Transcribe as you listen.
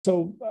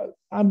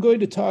I'm going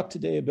to talk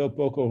today about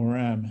Boko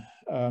Haram.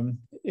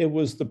 It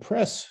was the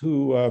press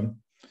who,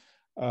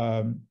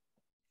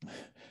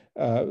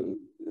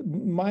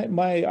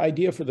 my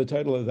idea for the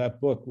title of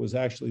that book was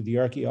actually The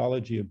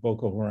Archaeology of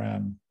Boko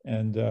Haram.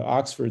 And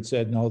Oxford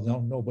said, no,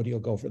 nobody will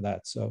go for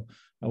that. So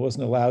I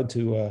wasn't allowed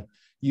to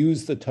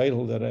use the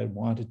title that I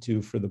wanted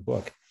to for the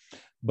book.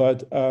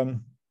 But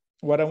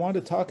what I want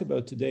to talk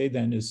about today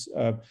then is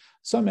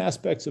some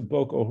aspects of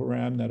Boko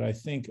Haram that I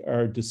think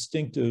are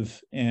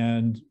distinctive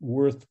and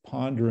worth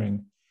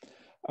pondering.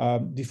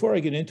 Before I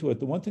get into it,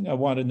 the one thing I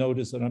want to note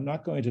is that I'm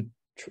not going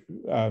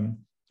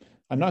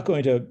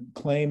to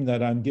claim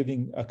that I'm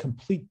giving a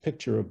complete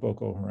picture of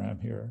Boko Haram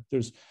here.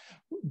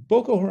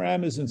 Boko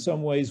Haram is in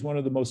some ways one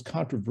of the most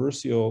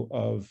controversial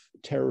of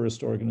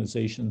terrorist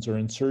organizations or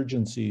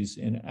insurgencies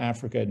in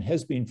Africa and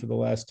has been for the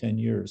last 10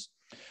 years.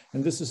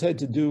 And this has had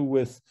to do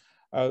with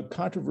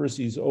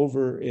controversies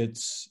over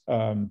its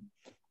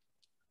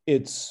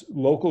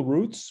local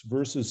roots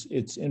versus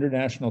its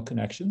international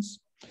connections.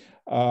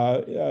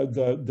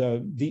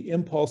 The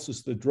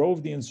impulses that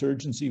drove the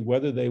insurgency,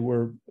 whether they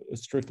were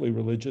strictly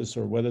religious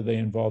or whether they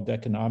involved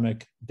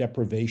economic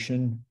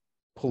deprivation,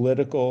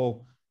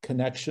 political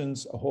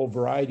connections, a whole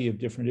variety of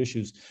different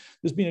issues.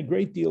 There's been a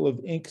great deal of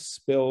ink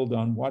spilled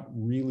on what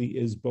really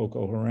is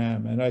Boko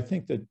Haram. And I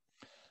think that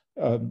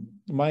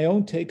my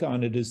own take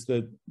on it is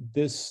that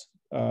this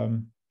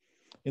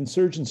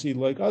insurgency,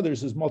 like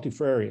others, is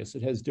multifarious.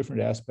 It has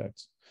different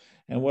aspects.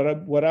 And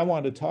what I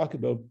want to talk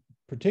about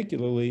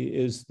particularly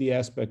is the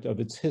aspect of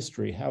its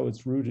history, how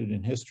it's rooted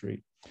in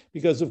history.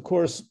 Because of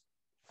course,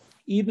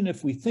 even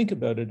if we think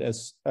about it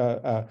as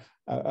a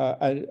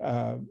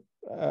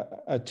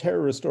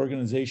terrorist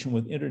organization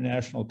with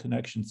international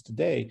connections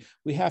today,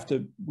 we have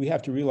to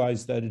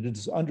realize that it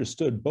is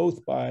understood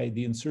both by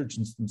the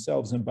insurgents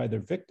themselves and by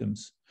their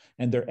victims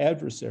and their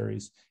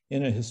adversaries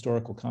in a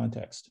historical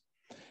context.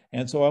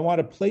 And so I want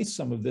to place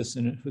some of this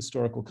in a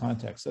historical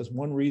context. That's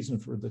one reason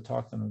for the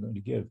talk that I'm going to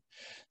give.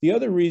 The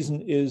other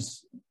reason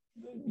is,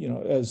 you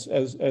know,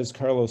 as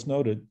Carlos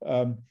noted,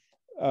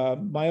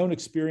 my own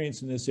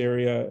experience in this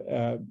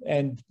area,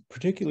 and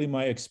particularly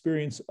my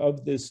experience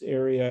of this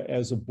area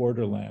as a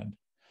borderland.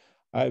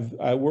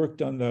 I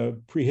worked on the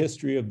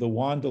prehistory of the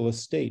Wandala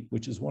state,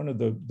 which is one of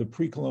the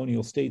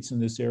pre-colonial states in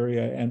this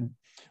area, and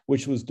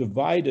which was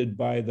divided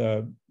by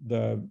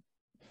the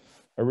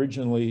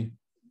originally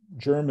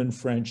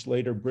German-French,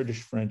 later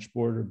British-French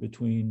border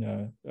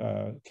between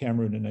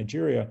Cameroon and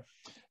Nigeria,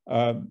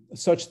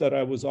 such that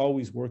I was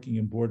always working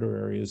in border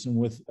areas and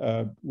with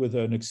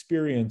an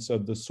experience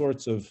of the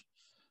sorts of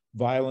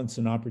violence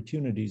and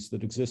opportunities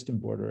that exist in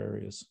border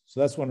areas.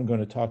 So that's what I'm going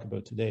to talk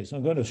about today. So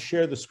I'm going to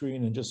share the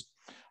screen and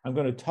I'm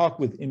going to talk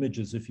with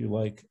images, if you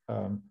like,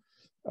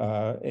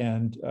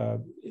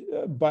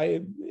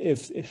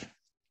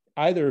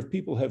 if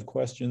people have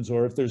questions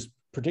or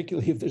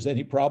particularly if there's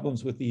any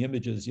problems with the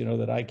images, you know,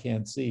 that I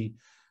can't see,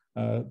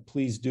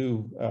 please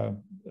do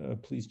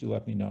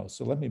let me know.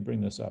 So let me bring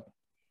this up.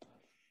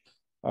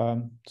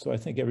 So I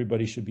think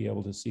everybody should be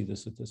able to see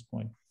this at this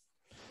point.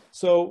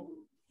 So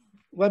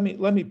let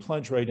me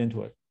plunge right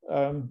into it.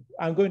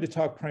 I'm going to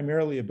talk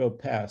primarily about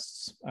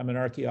pasts. I'm an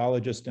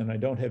archaeologist and I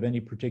don't have any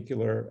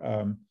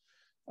particular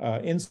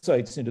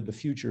insights into the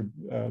future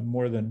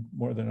more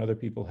than other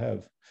people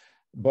have.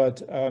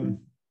 But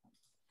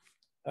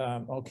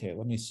okay,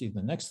 let me see.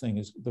 The next thing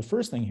is, the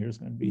first thing here is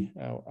going to be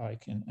how I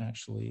can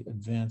actually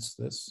advance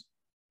this.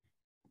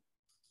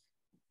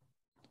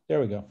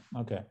 There we go.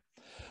 Okay.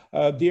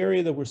 The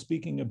area that we're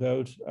speaking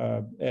about,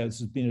 as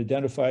has been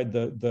identified,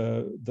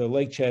 the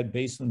Lake Chad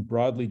Basin,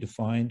 broadly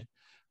defined.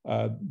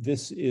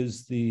 This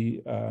is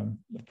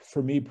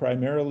for me,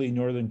 primarily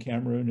northern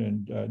Cameroon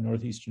and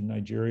northeastern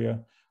Nigeria,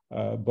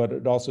 but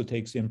it also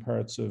takes in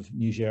parts of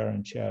Niger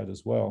and Chad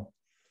as well.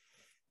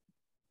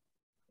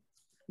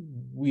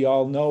 We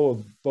all know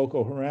of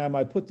Boko Haram.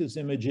 I put this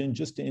image in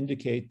just to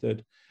indicate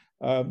that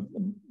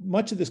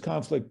much of this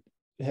conflict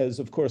has,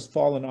 of course,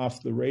 fallen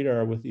off the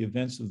radar with the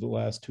events of the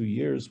last 2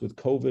 years, with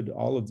COVID,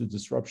 all of the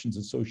disruptions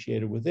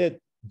associated with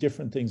it,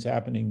 different things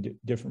happening in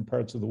different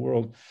parts of the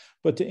world,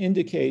 but to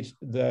indicate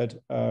that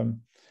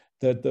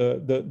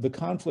the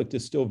conflict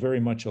is still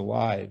very much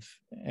alive.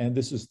 And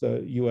this is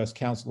the U.S.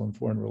 Council on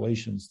Foreign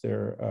Relations,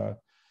 their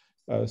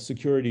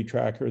security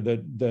tracker,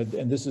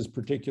 and this is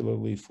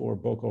particularly for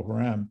Boko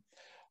Haram.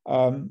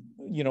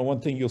 You know,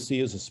 one thing you'll see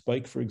is a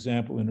spike, for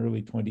example, in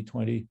early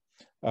 2020,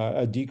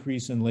 a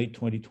decrease in late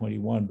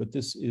 2021, but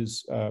this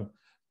is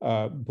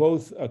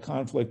both a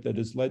conflict that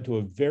has led to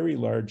a very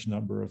large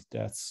number of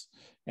deaths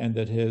and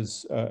that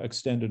has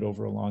extended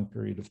over a long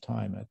period of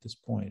time at this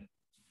point.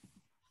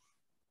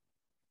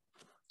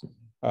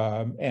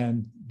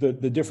 And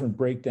the different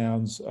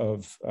breakdowns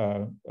of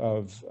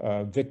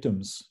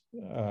victims,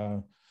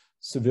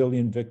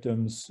 civilian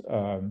victims,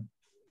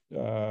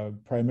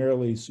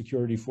 primarily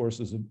security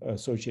forces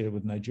associated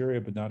with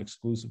Nigeria, but not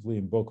exclusively,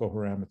 and Boko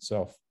Haram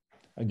itself,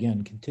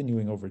 again,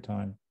 continuing over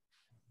time.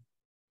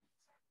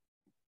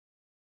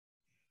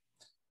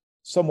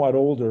 somewhat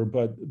older,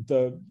 but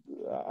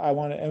I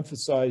want to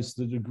emphasize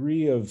the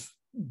degree of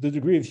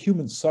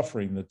human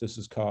suffering that this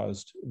has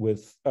caused,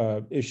 with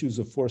issues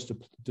of forced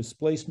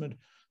displacement,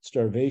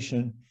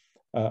 starvation,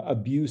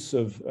 abuse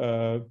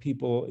of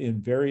people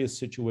in various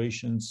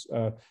situations.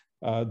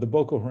 The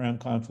Boko Haram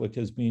conflict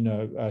has been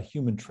a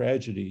human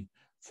tragedy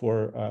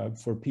for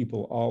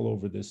people all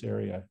over this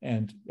area,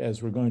 and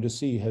as we're going to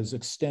see, has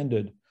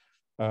extended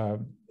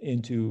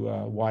into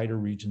wider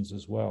regions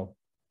as well.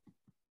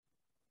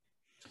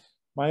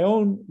 My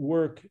own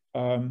work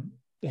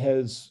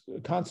has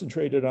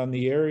concentrated on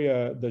the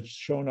area that's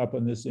shown up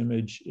on this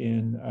image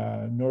in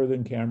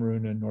northern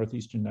Cameroon and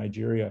northeastern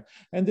Nigeria.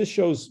 And this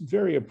shows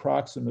very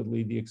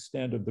approximately the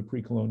extent of the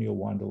pre-colonial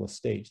Wandala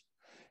state.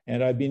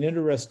 And I've been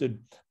interested,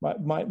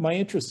 my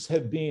interests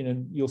have been,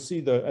 and you'll see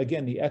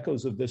again, the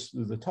echoes of this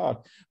through the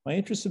talk, my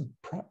interests have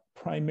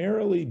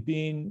primarily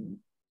been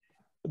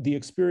the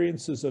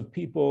experiences of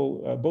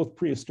people, both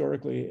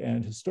prehistorically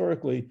and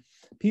historically,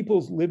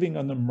 people living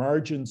on the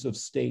margins of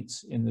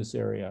states in this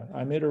area.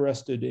 I'm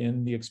interested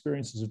in the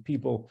experiences of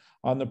people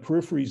on the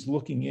peripheries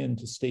looking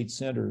into state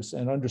centers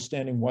and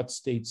understanding what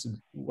states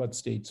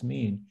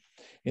mean.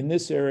 In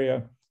this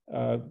area,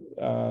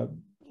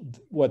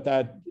 what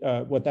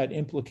that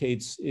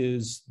implicates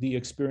is the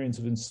experience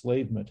of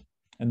enslavement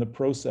and the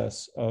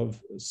process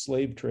of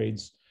slave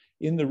trades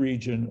in the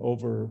region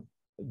over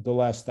the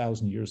last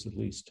 1,000 years at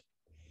least.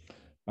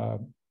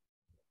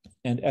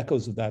 And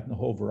echoes of that in a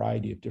whole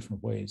variety of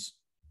different ways.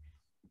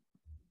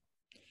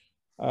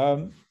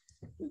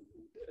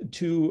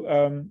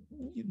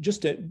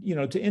 Just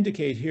to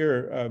indicate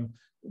here,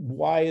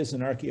 why is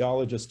an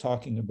archaeologist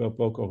talking about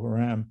Boko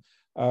Haram?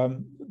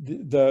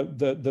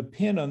 The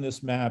pin on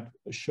this map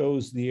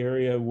shows the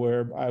area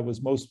where I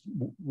was most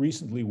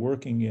recently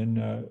working in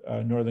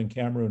northern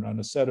Cameroon on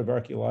a set of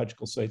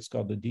archaeological sites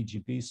called the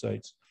DGB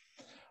sites.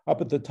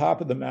 Up at the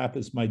top of the map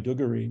is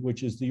Maiduguri,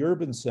 which is the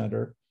urban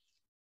center.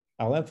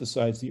 I'll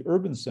emphasize the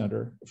urban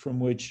center from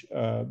which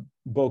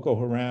Boko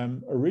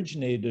Haram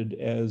originated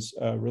as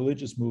a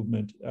religious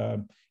movement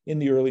in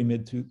the early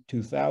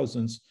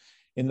mid-2000s.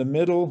 In the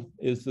middle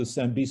is the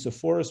Sambisa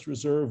Forest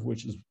Reserve,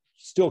 which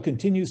still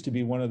continues to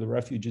be one of the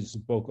refuges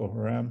of Boko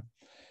Haram.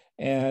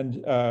 And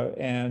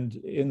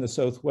in the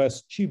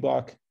southwest,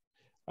 Chibok,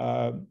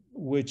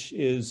 which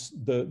is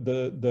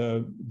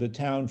the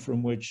town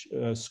from which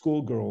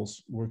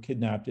schoolgirls were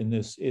kidnapped in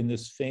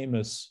this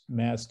famous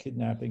mass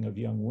kidnapping of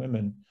young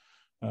women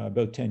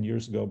about 10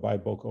 years ago by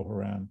Boko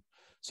Haram.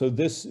 So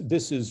this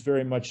is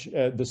very much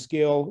the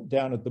scale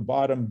down at the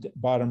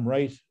bottom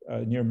right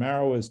near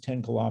Maro is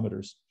 10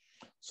 kilometers.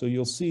 So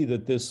you'll see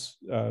that this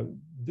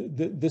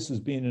has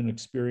been an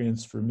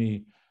experience for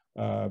me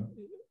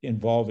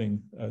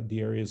involving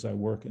the areas I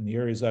work in, the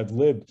areas I've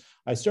lived.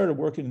 I started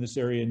working in this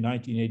area in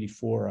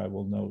 1984, I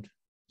will note.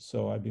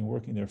 So I've been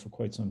working there for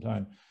quite some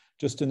time.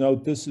 Just to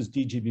note, this is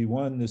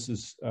DGB1. This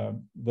is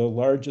the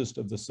largest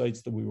of the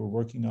sites that we were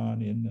working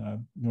on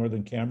in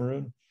northern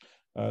Cameroon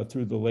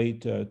through the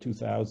late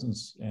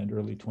 2000s and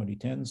early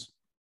 2010s.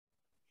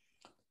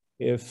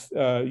 If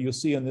you'll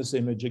see on this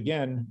image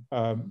again,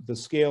 the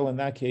scale in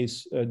that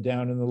case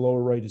down in the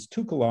lower right is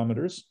 2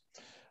 kilometers.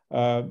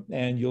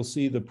 And you'll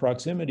see the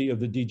proximity of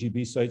the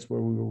DGB sites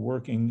where we were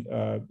working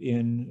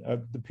in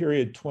the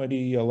period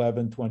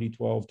 2011,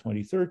 2012,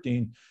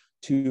 2013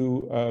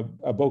 to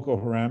a Boko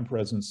Haram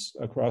presence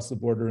across the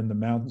border in the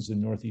mountains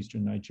in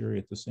northeastern Nigeria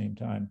at the same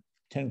time,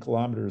 10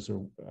 kilometers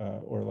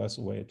or less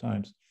away at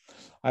times.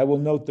 I will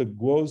note that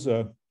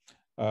Gwoza,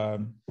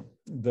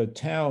 the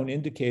town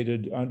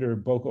indicated under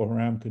Boko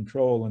Haram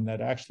control, and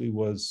that actually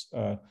was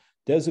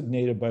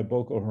designated by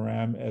Boko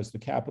Haram as the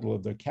capital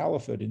of the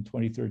caliphate in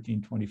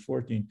 2013,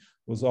 2014,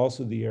 was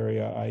also the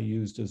area I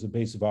used as a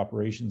base of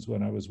operations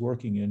when I was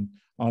working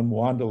on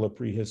Wandala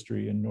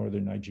prehistory in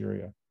northern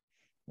Nigeria.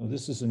 Well,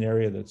 this is an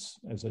area that's,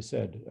 as I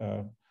said,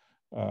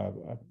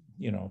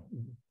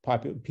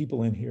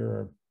 people in here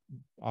are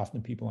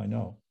often people I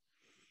know.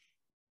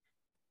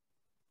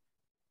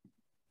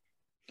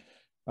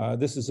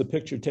 This is a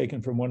picture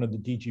taken from one of the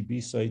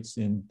DGB sites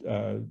in,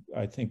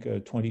 I think,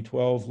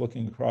 2012,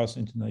 looking across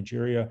into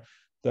Nigeria.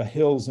 The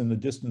hills in the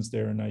distance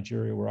there in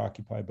Nigeria were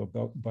occupied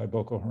by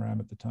Boko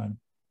Haram at the time.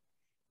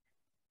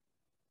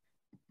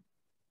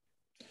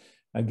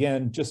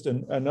 Again, just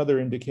another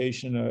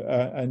indication,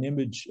 an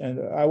image, and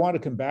I want to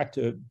come back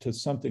to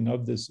something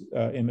of this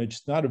image.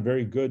 It's not a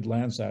very good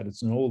Landsat.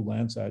 It's an old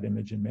Landsat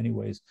image in many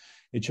ways.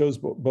 It shows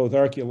both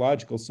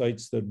archaeological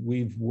sites that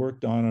we've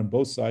worked on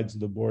both sides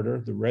of the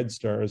border, the red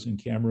stars in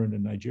Cameroon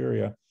and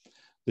Nigeria,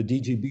 the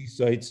DGB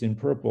sites in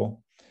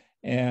purple,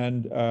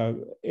 and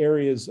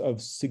areas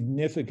of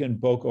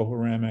significant Boko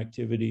Haram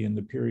activity in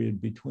the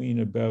period between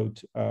about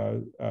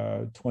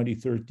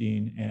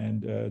 2013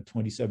 and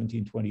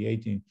 2017,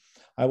 2018.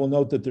 I will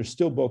note that there's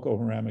still Boko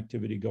Haram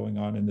activity going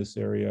on in this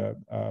area,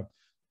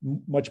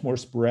 much more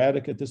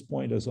sporadic at this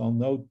point. As I'll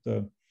note,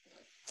 the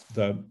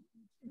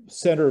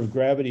center of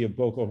gravity of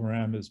Boko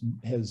Haram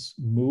has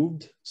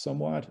moved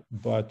somewhat,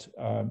 but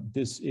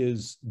this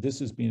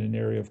has been an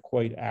area of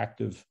quite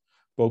active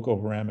Boko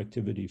Haram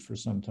activity for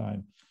some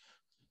time.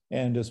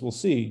 And as we'll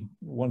see,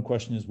 one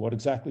question is, what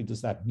exactly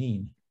does that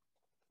mean?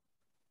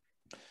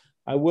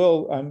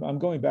 I'm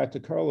going back to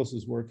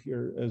Carlos's work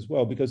here as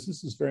well, because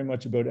this is very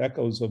much about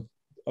echoes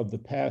of the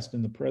past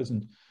and the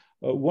present.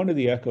 One of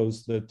the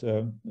echoes that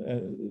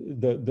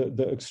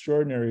the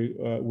extraordinary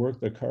work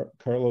that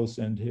Carlos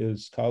and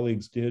his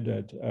colleagues did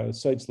at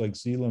sites like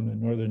Zeelam in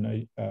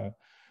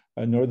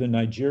northern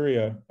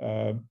Nigeria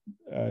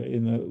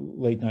in the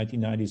late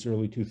 1990s,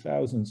 early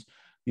 2000s,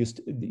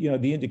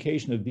 the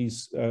indication of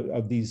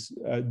these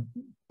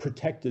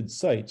protected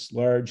sites,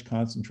 large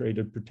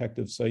concentrated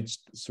protective sites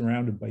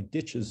surrounded by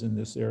ditches in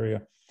this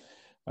area,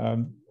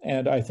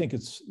 and I think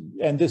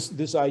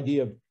this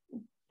idea of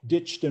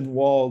ditched and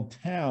walled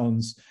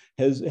towns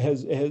has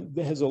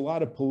a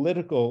lot of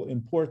political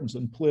importance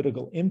and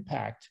political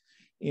impact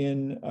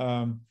in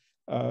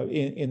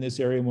this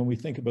area when we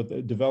think about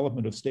the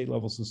development of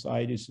state-level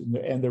societies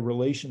and their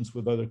relations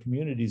with other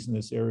communities in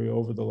this area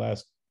over the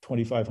last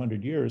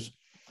 2,500 years.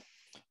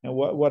 And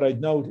what I'd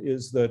note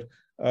is that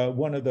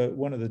one of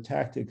the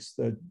tactics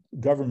that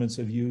governments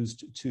have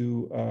used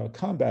to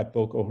combat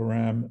Boko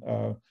Haram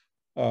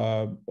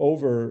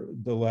over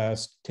the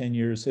last 10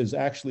 years has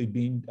actually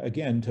been,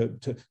 again,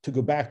 to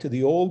go back to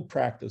the old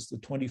practice, the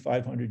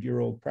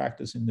 2,500-year-old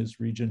practice in this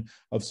region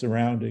of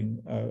surrounding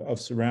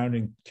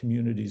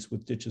communities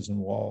with ditches and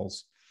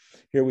walls.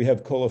 Here we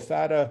have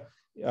Kolofata,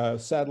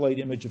 satellite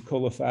image of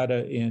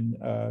Kolofata in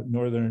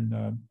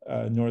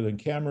northern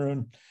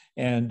Cameroon.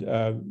 And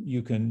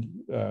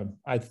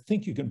I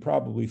think you can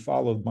probably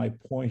follow my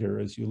pointer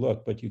as you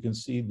look, but you can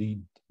see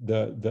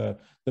the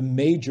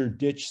major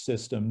ditch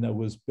system that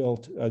was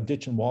built,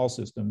 ditch and wall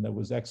system that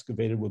was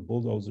excavated with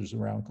bulldozers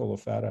around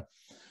Kolofata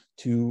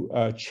to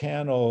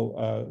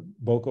channel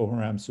Boko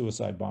Haram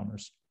suicide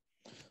bombers.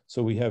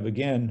 So we have,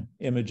 again,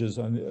 images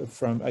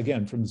from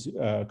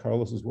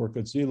Carlos's work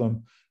at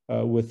Zeelam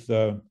with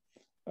the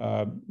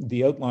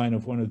outline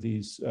of one of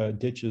these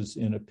ditches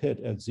in a pit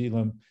at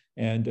Zeelam,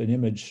 and an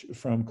image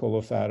from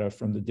Kolofata,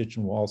 from the ditch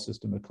and wall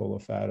system at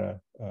Kolofata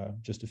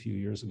just a few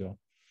years ago.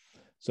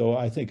 So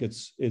I think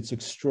it's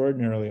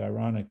extraordinarily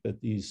ironic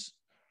that these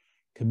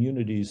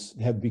communities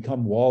have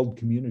become walled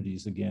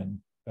communities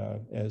again,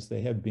 as they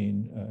had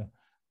been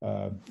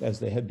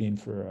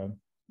for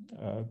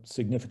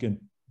significant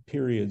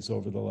periods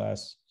over the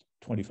last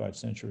 25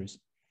 centuries.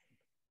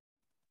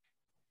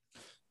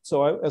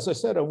 So as I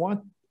said, I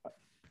want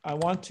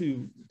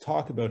to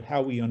talk about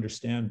how we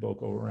understand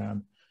Boko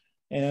Haram.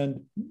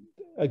 And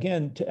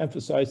again, to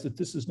emphasize that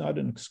this is not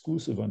an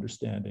exclusive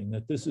understanding,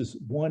 that this is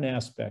one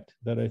aspect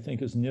that I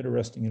think is an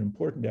interesting and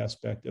important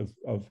aspect of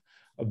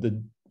the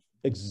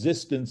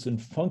existence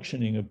and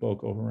functioning of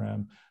Boko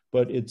Haram,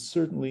 but it's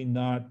certainly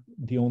not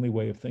the only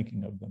way of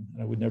thinking of them.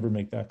 I would never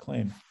make that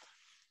claim.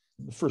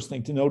 The first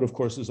thing to note, of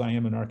course, is I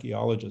am an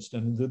archaeologist,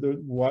 and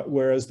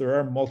whereas there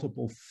are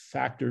multiple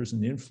factors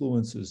and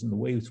influences in the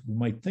ways we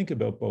might think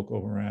about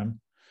Boko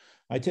Haram,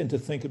 I tend to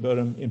think about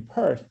them in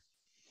part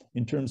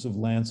in terms of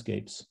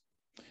landscapes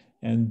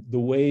and the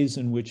ways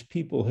in which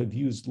people have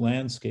used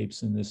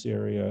landscapes in this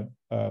area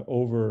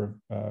over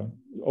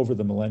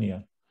the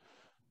millennia.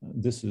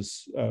 This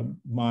is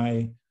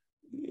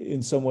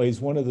in some ways,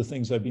 one of the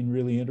things I've been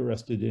really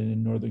interested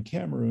in northern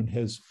Cameroon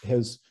has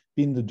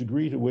been the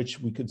degree to which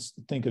we could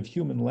think of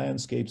human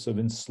landscapes of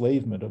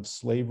enslavement, of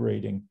slave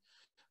raiding,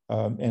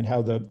 and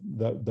how the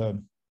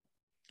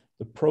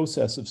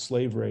process of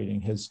slave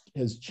raiding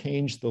has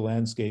changed the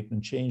landscape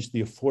and changed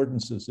the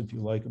affordances, if you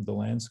like, of the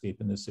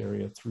landscape in this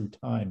area through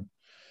time.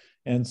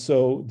 And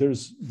so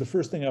the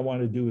first thing I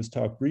want to do is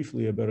talk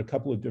briefly about a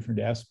couple of different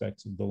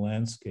aspects of the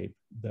landscape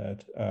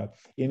that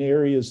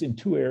in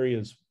two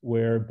areas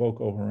where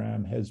Boko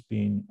Haram has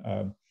been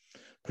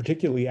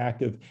particularly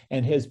active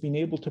and has been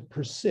able to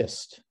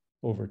persist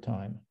over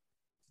time.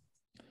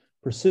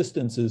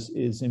 Persistence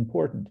is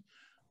important.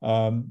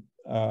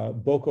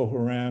 Boko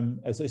Haram,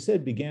 as I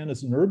said, began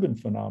as an urban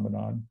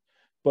phenomenon,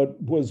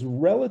 but was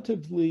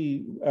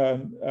relatively,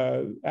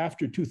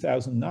 after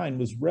 2009,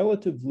 was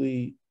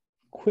relatively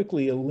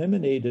quickly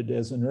eliminated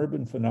as an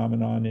urban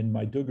phenomenon in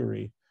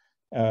Maiduguri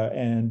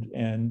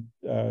and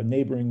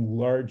neighboring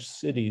large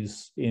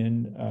cities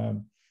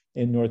in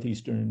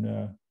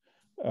northeastern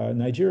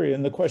Nigeria.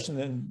 And the question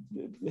then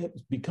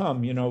has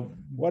become,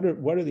 what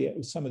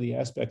are some of the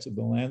aspects of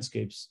the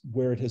landscapes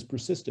where it has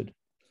persisted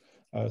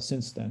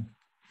since then?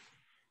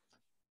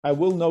 I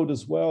will note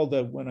as well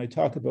that when I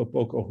talk about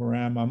Boko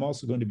Haram, I'm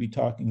also going to be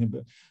talking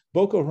about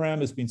Boko Haram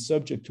has been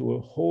subject to a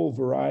whole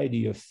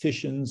variety of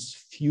fissions,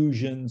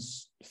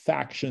 fusions,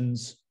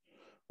 factions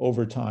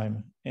over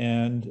time,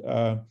 and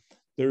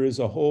there's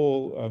a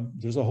whole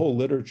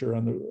literature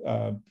on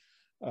the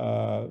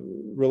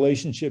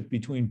relationship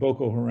between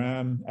Boko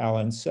Haram,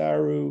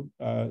 Al-Ansari,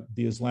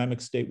 the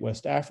Islamic State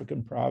West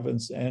African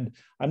province, and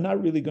I'm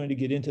not really going to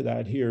get into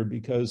that here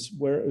because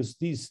whereas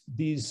these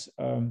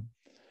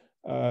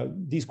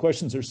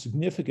questions are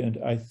significant,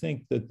 I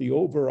think that the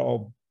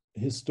overall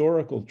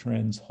historical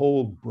trends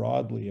hold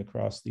broadly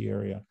across the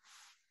area.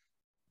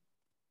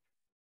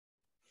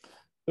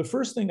 The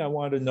first thing I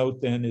want to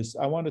note then is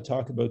I want to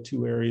talk about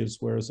two areas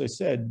where, as I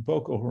said,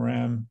 Boko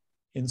Haram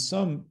in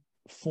some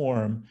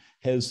form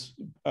has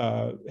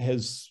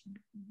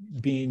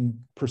been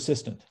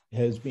persistent,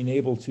 has been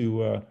able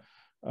to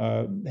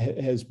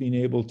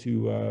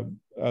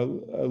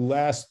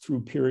last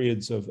through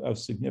periods of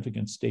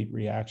significant state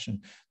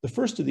reaction. The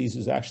first of these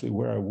is actually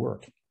where I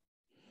work,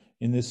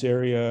 in this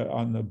area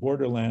on the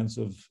borderlands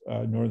of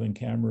northern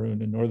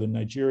Cameroon and northern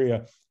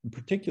Nigeria, and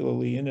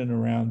particularly in and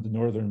around the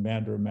northern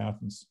Mandara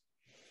Mountains,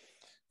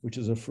 which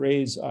is a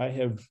phrase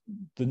the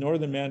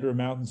northern Mandara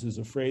Mountains is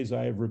a phrase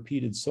I have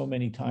repeated so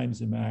many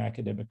times in my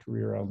academic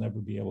career, I'll never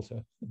be able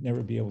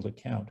to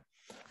count.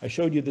 I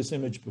showed you this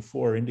image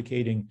before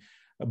indicating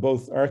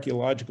both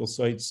archaeological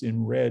sites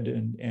in red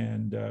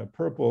and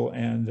purple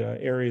and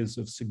areas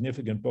of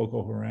significant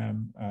Boko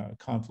Haram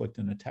conflict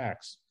and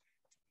attacks.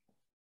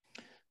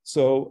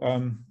 So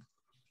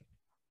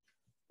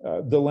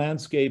the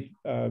landscape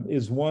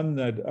is one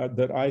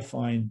that I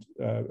find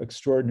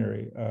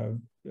extraordinary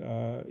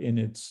in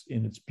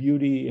its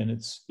beauty,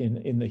 and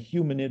in the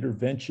human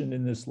intervention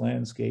in this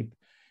landscape,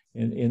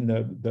 in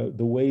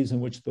the ways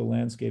in which the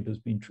landscape has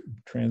been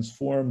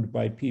transformed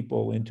by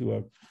people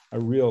into a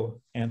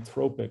real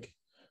anthropic,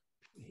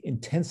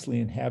 intensely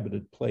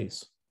inhabited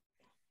place.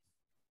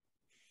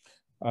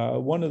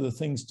 One of the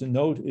things to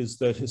note is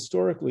that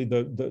historically,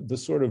 the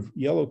sort of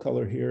yellow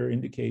color here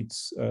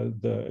indicates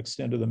the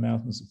extent of the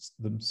mountains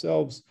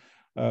themselves.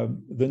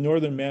 The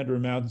northern Mandara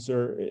Mountains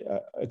are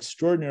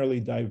extraordinarily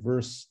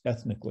diverse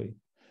ethnically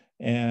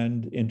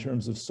and in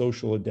terms of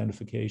social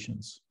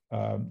identifications,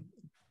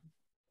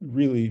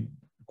 really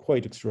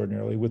quite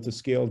extraordinarily, with the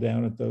scale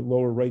down at the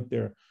lower right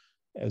there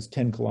as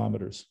 10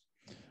 kilometers.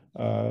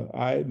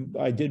 I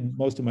did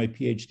most of my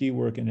PhD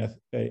work in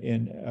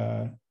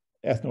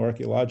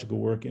ethnoarchaeological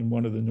work in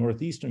one of the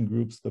northeastern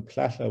groups, the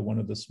Plata, one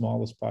of the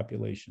smallest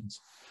populations,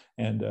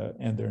 and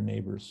their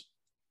neighbors.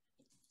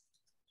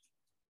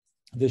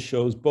 This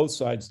shows both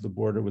sides of the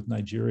border with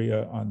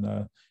Nigeria on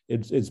the,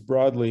 it's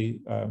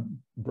broadly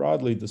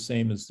the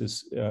same as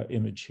this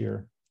image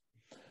here.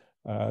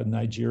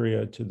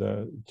 Nigeria to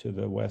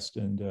the west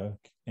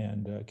and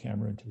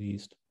Cameroon to the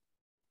east.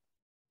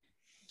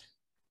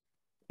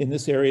 In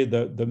this area,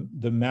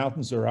 the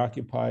mountains are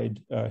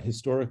occupied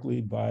historically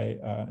by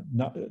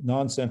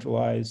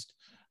non-centralized,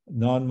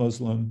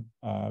 non-Muslim,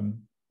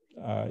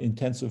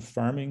 intensive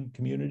farming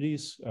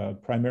communities,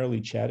 primarily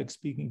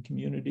Chadic-speaking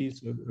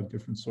communities of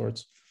different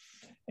sorts,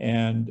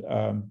 and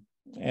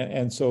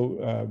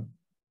so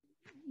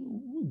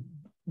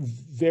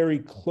very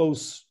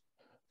close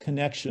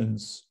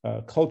connections,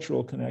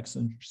 cultural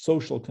connections,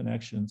 social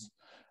connections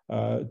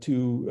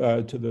to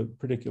the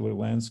particular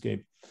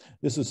landscape.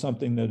 This is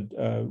something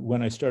that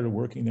when I started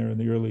working there in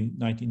the early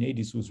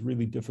 1980s was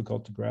really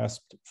difficult to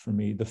grasp for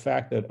me. The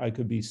fact that I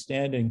could be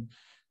standing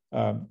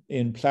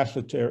in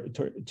Plata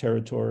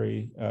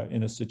territory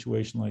in a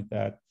situation like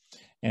that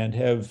and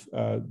have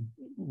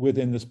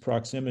within this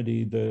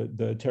proximity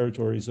the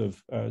territories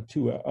of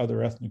two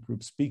other ethnic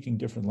groups speaking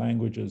different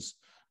languages,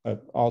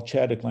 all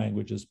Chadic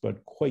languages,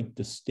 but quite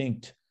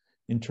distinct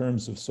in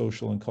terms of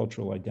social and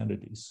cultural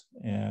identities.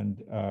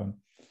 And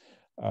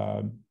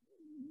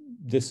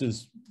this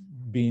has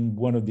been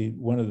one of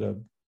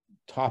the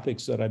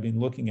topics that I've been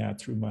looking at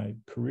through my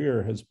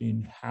career, has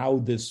been how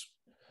this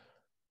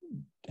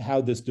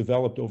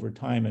developed over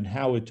time and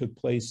how it took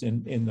place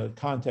in the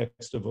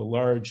context of a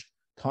large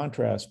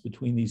contrast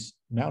between these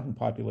mountain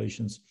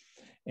populations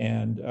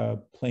and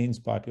plains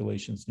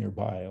populations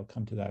nearby. I'll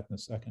come to that in a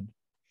second.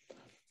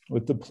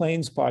 With the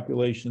plains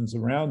populations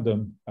around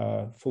them,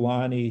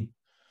 Fulani,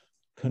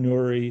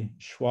 Kanuri,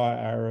 Shwa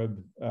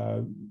Arab,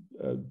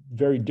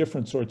 very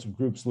different sorts of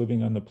groups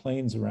living on the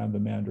plains around the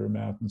Mandara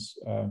Mountains.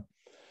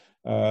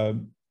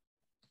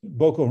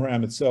 Boko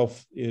Haram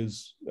itself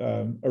is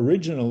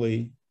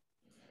originally,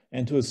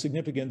 and to a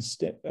significant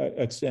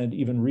extent,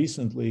 even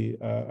recently,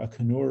 a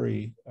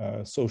Kanuri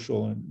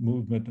social and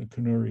movement, a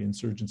Kanuri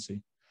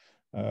insurgency,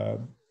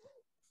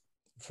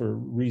 for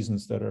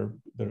reasons that are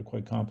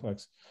quite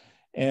complex.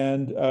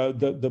 And so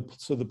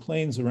the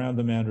plains around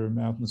the Mandara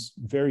Mountains,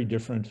 very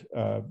different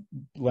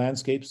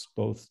landscapes,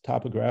 both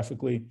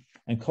topographically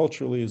and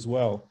culturally as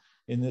well.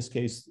 In this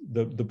case,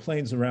 the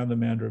plains around the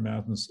Mandara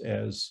Mountains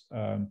as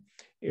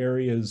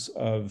areas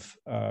of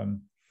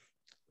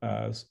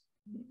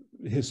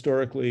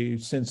historically,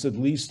 since at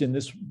least in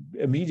this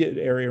immediate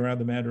area around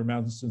the Mandara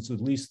Mountains, since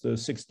at least the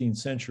 16th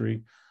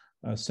century,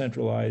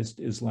 centralized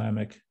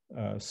Islamic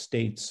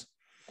states,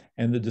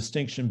 and the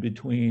distinction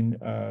between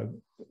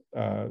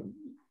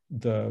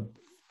the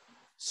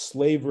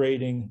slave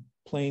raiding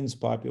plains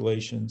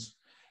populations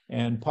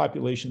and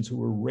populations who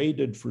were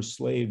raided for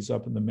slaves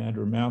up in the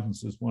Mandara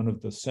Mountains is one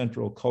of the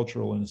central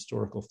cultural and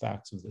historical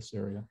facts of this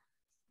area.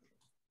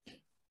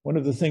 One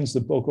of the things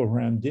that Boko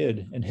Haram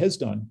did and has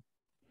done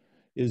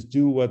is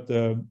do what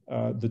the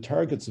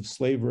targets of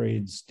slave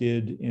raids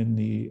did in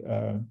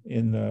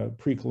the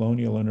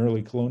pre-colonial and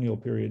early colonial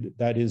period,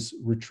 that is,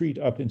 retreat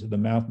up into the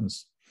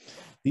mountains.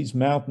 These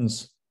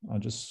mountains, I'll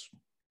just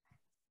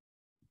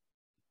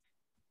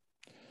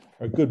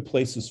are good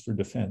places for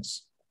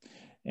defense.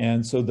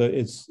 And so the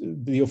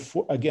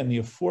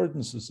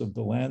affordances of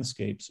the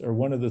landscapes are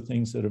one of the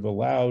things that have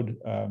allowed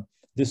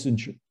this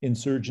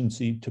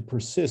insurgency to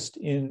persist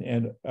in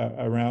and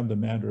around the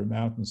Mandara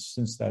Mountains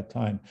since that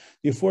time.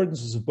 The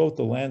affordances of both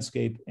the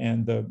landscape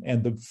and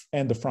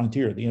the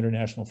frontier, the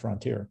international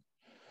frontier,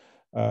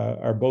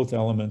 are both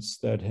elements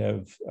that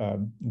have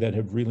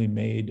really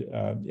made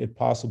it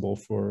possible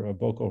for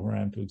Boko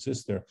Haram to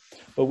exist there.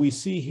 But we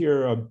see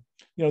here,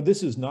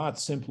 this is not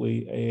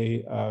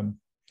simply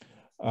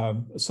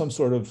some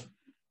sort of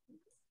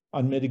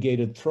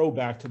unmitigated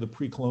throwback to the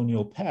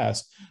pre-colonial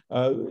past.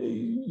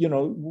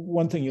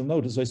 One thing you'll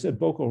note, as I said,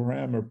 Boko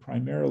Haram are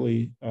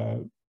primarily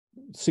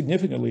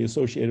significantly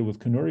associated with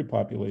Kanuri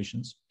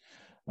populations.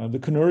 The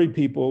Kanuri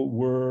people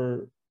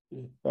were,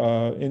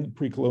 in the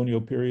pre-colonial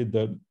period,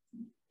 the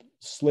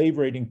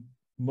slave-raiding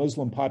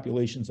Muslim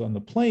populations on the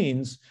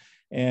plains,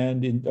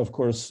 and of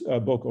course,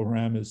 Boko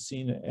Haram is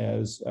seen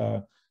as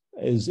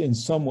in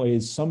some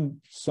ways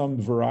some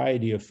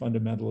variety of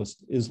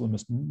fundamentalist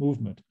Islamist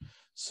movement.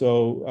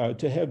 So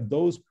to have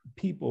those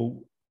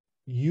people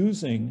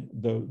using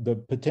the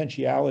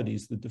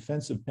potentialities, the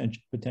defensive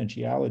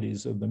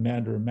potentialities of the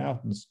Mandara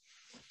Mountains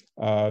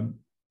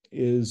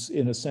is,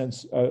 in a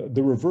sense,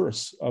 the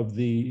reverse of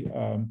the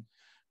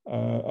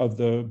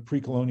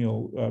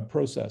pre-colonial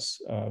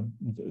process.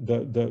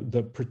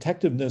 The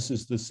protectiveness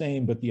is the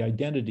same, but the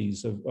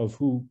identities of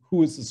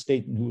who is the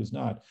state and who is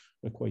not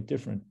are quite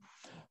different.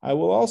 I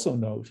will also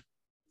note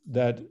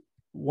that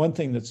one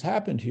thing that's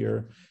happened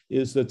here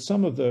is that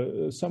some of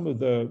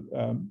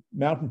the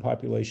mountain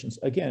populations,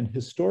 again,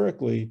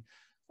 historically,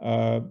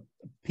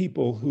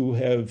 people who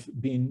have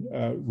been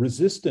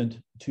resistant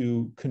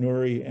to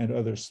Kanuri and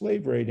other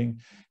slave raiding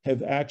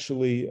have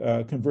actually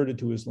converted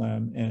to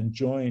Islam and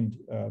joined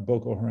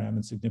Boko Haram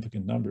in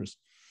significant numbers.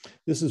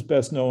 This is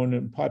best known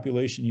in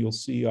population you'll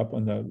see up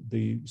on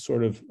the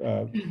sort of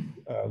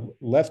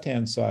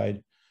left-hand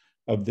side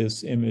of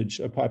this image,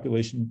 a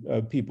population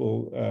of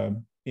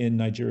people in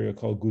Nigeria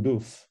called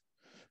Guduf,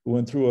 who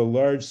went through a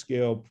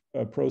large-scale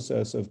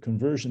process of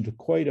conversion to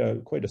quite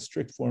a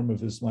strict form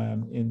of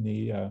Islam in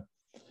the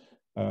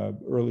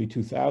early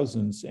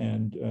 2000s,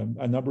 and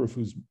a number of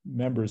whose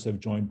members have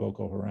joined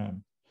Boko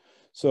Haram.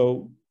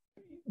 So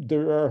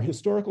there are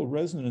historical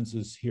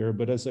resonances here,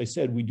 but as I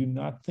said, we do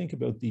not think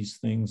about these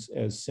things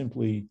as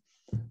simply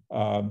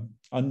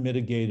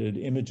unmitigated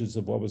images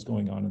of what was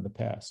going on in the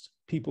past.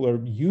 People are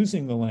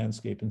using the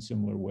landscape in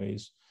similar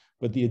ways,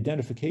 but the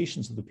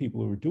identifications of the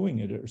people who are doing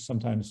it are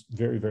sometimes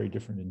very, very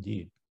different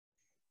indeed.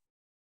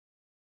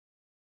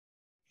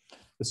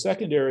 The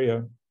second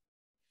area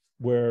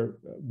where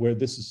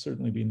this has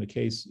certainly been the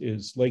case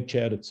is Lake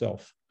Chad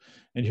itself.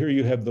 And here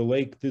you have the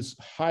lake, this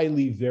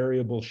highly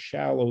variable,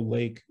 shallow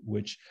lake,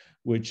 which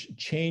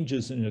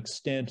changes in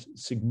extent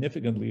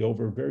significantly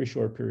over very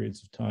short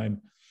periods of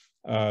time,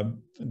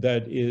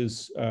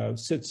 that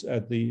sits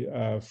at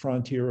the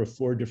frontier of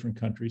 4 different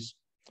countries,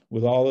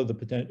 with all of the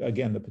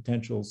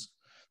potentials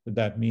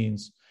that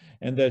means,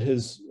 and that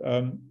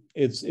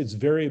its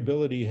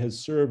variability has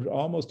served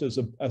almost as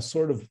a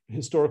sort of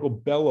historical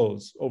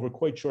bellows over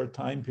quite short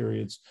time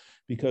periods,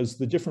 because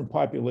the different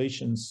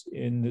populations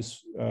in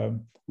this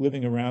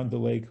living around the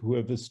lake who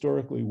have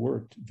historically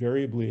worked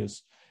variably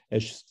as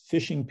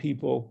fishing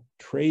people,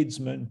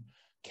 tradesmen,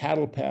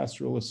 cattle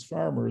pastoralists,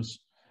 farmers,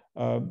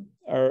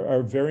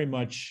 are very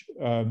much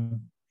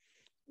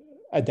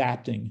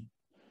adapting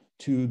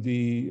to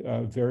the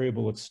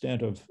variable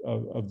extent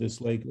of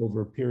this lake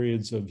over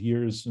periods of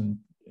years and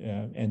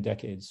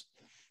decades.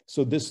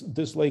 So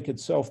this lake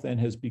itself then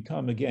has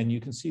become, again,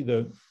 you can see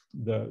the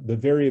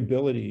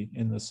variability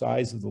in the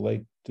size of the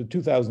lake. To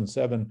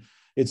 2007,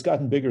 it's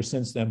gotten bigger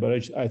since then,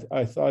 but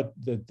I thought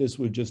that this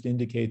would just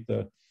indicate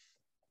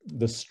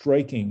the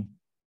striking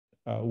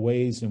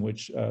ways in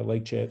which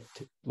Lake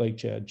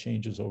Chad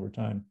changes over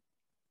time.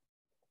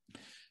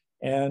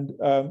 And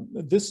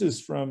this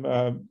is from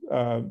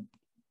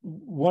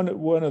one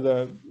of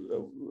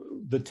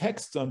the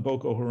texts on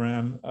Boko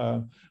Haram,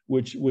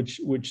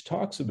 which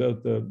talks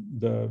about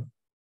the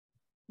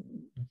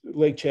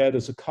Lake Chad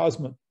as a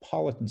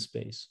cosmopolitan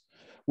space,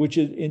 which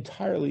it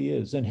entirely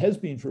is and has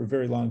been for a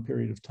very long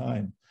period of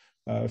time,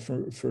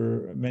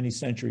 for many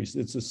centuries.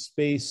 It's a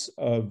space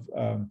of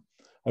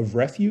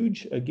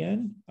refuge,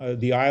 again,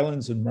 the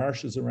islands and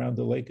marshes around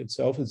the lake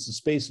itself. It's a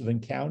space of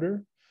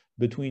encounter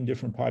between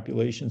different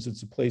populations.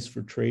 It's a place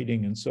for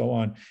trading and so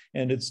on.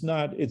 And it's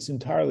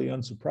entirely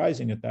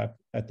unsurprising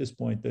at this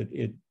point that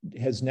it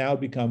has now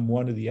become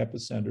one of the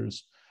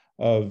epicenters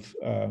of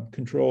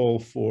control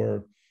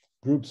for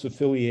groups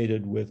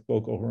affiliated with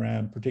Boko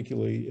Haram,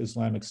 particularly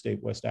Islamic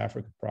State West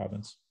Africa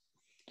province.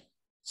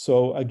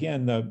 So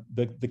again,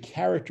 the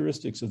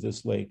characteristics of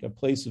this lake, a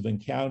place of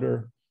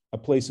encounter, a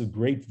place of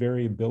great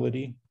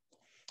variability,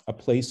 a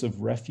place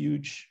of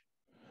refuge,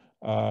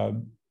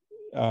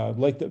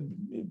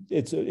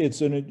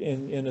 it's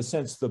in a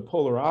sense the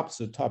polar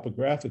opposite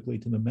topographically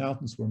to the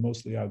mountains where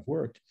mostly I've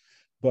worked,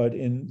 but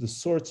in the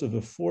sorts of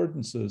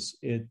affordances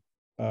it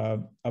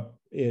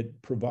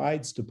it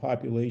provides to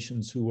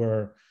populations who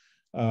are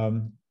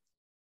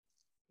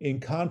in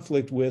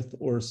conflict with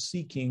or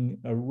seeking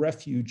a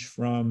refuge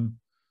from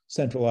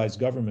centralized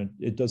government.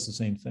 It does the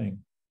same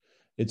thing.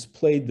 It's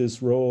played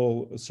this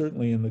role,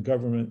 certainly in the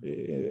government,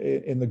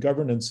 in the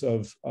governance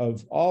of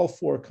all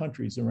 4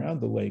 countries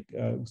around the lake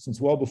since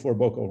well before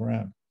Boko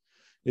Haram.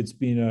 It's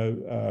been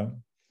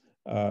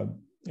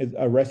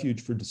a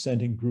refuge for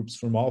dissenting groups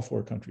from all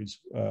 4 countries,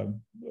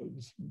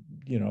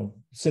 you know,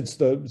 since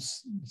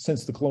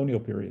the colonial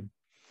period.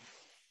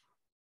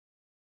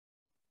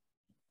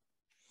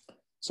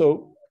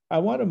 So I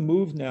want to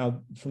move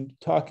now from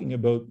talking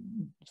about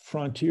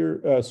from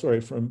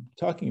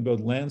talking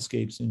about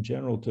landscapes in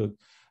general to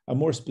a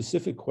more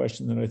specific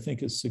question that I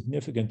think is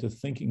significant to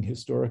thinking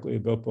historically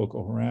about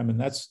Boko Haram, and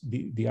that's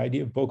the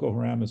idea of Boko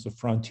Haram as a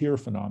frontier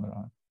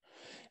phenomenon.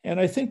 And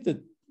I think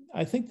that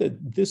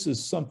this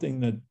is something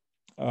that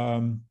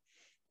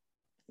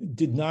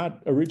did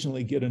not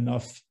originally get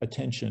enough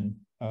attention.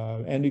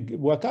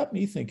 What got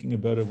me thinking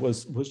about it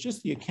was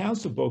just the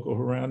accounts of Boko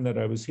Haram that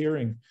I was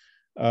hearing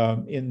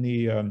in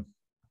the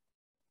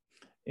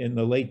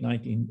late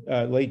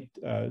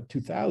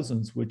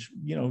 2000s, which,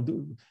 you know,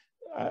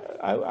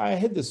 I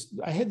had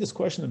this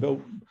question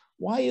about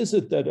why is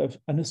it that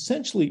an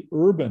essentially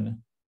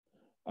urban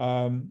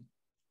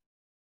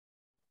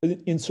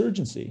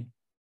insurgency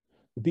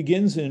that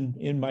begins in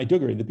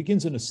Maiduguri, that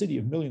begins in a city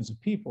of millions of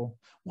people,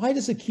 why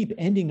does it keep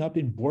ending up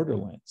in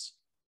borderlands?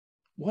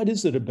 What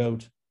is it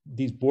about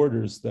these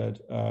borders that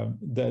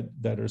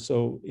are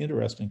so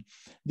interesting?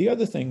 The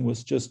other thing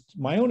was just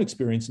my own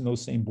experience in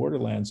those same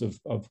borderlands of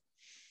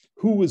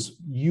who was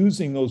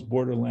using those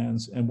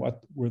borderlands and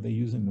what were they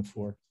using them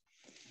for.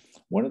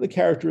 One of the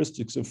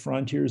characteristics of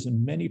frontiers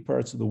in many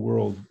parts of the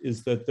world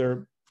is that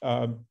they're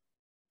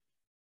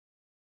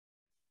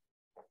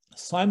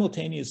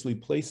simultaneously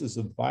places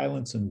of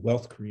violence and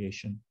wealth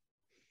creation.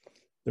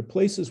 They're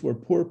places where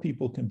poor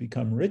people can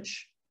become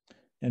rich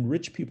and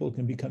rich people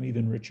can become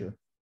even richer.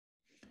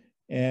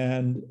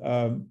 And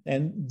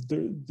again,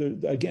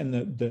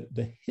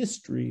 the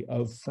history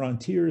of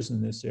frontiers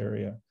in this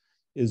area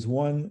is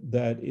one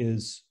that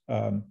is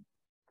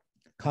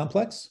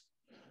complex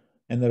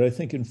and that I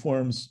think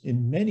informs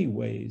in many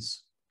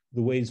ways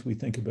the ways we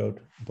think about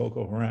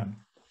Boko Haram.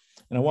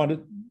 And I want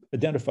to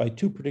identify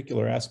 2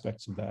 particular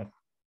aspects of that.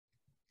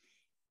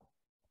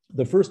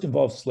 The first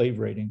involves slave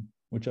raiding,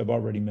 which I've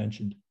already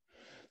mentioned.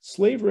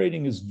 Slave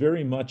raiding is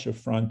very much a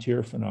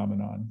frontier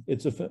phenomenon.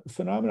 It's a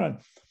phenomenon.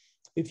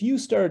 If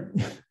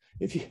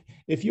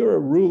you're a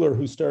ruler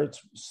who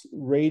starts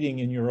raiding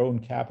in your own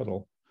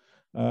capital,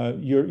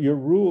 your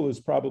rule is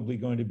probably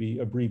going to be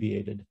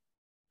abbreviated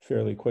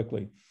fairly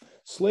quickly.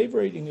 Slave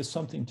raiding is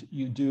something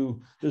you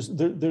do.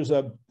 There's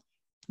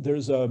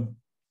a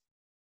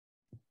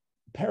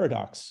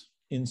paradox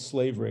in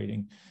slave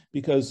raiding,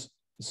 because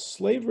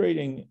slave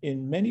raiding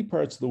in many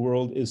parts of the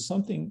world is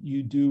something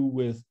you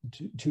do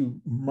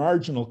to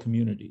marginal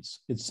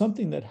communities. It's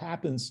something that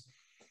happens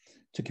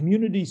to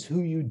communities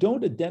who you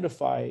don't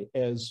identify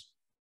as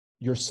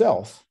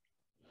yourself,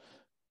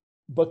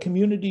 but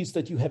communities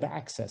that you have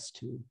access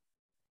to.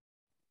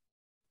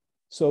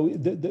 So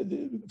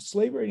the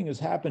slave raiding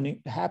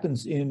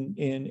happens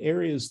in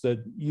areas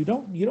that you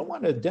don't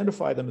want to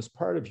identify them as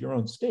part of your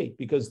own state,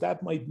 because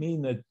that might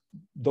mean that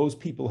those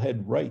people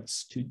had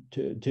rights to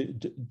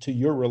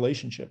your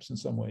relationships in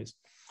some ways,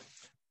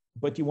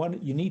 but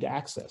you need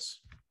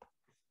access.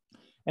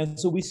 And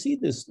so we see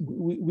this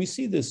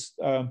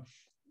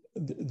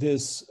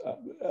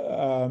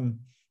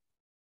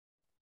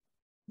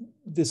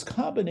this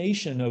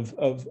combination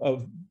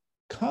of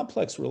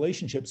complex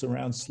relationships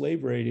around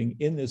slave raiding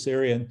in this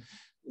area. And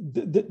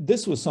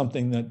this was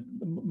something that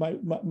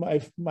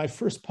my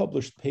first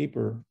published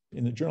paper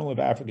in the Journal of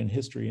African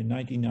History in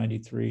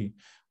 1993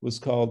 was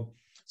called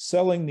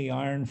 "Selling the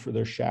Iron for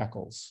Their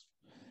Shackles."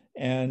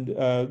 And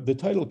the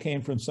title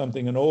came from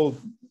something an old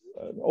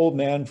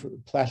man,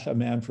 Plasha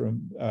man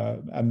from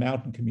a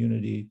mountain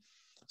community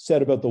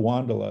said about the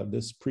Wandala,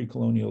 this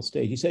pre-colonial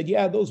state. He said,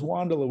 yeah, those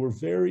Wandala were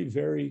very,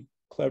 very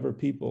clever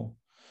people.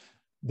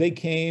 They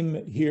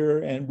came here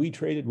and we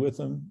traded with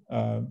them.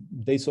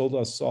 They sold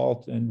us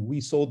salt and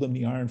we sold them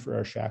the iron for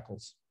our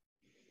shackles,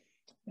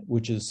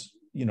 which is,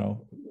 you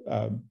know,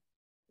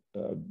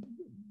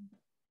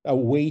 a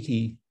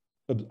weighty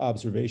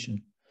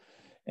observation.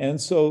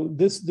 And so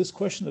this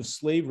question of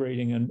slave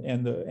raiding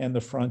and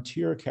the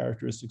frontier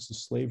characteristics of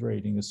slave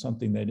raiding is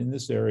something that in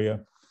this area,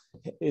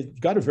 it's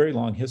got a very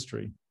long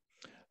history.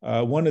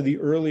 One of the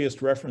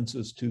earliest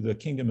references to the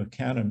Kingdom of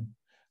Canaan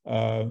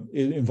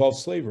it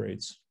involves slave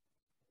raids.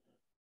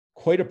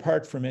 Quite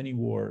apart from any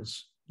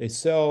wars. They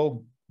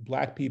sell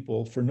Black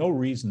people for no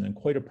reason and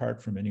quite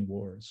apart from any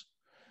wars.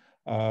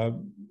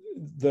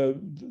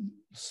 The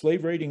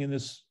slave raiding in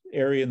this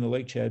area in the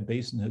Lake Chad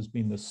Basin has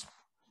been this,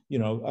 you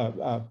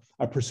know,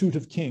 a pursuit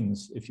of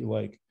kings, if you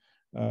like,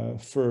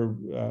 for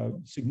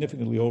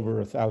significantly over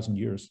 1,000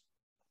 years.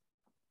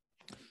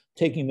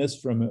 taking this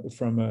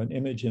from an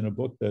image in a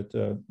book that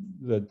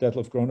that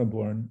Detlef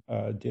Groneborn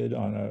did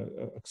on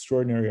an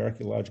extraordinary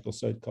archaeological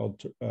site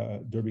called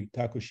Derby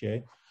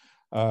Takushe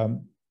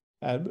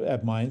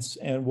at Mainz.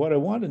 And what I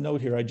want to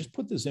note here, I just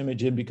put this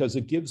image in because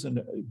it gives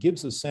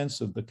a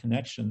sense of the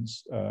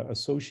connections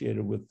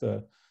associated with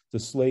the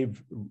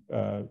slave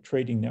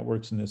trading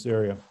networks in this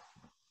area.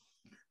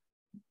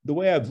 The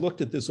way I've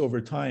looked at this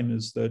over time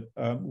is that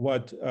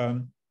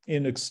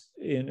in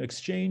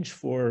exchange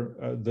for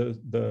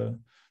the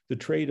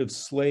trade of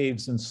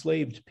slaves,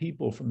 enslaved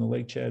people from the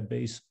Lake Chad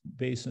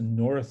basin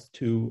north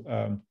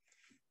to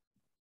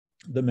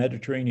the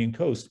Mediterranean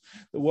coast,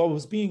 what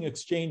was being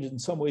exchanged in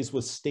some ways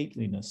was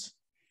stateliness.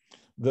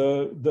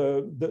 The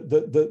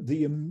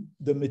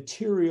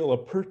material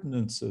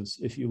appurtenances,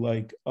 if you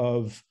like,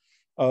 of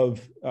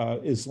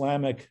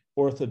Islamic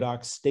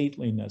Orthodox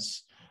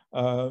stateliness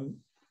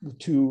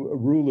to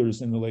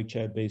rulers in the Lake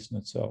Chad basin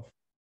itself.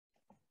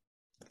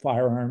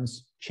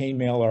 Firearms,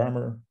 chainmail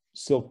armor,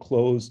 silk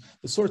clothes,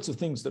 the sorts of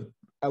things that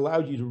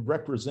allowed you to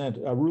represent,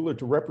 a ruler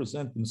to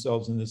represent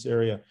themselves in this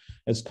area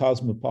as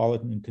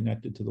cosmopolitan and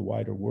connected to the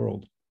wider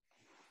world.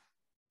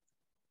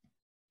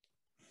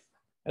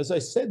 As I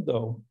said,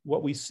 though,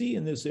 what we see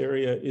in this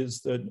area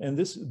is that, and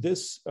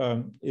this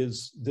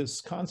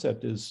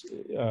concept is,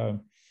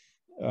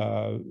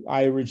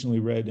 I originally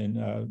read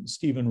in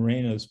Stephen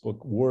Reyna's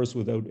book, Wars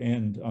Without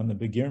End, on the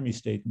Begirmi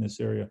state in this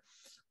area,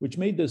 which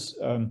made this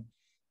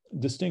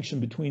distinction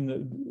between the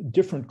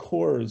different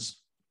cores,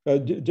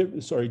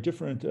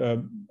 different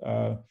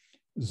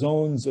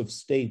zones of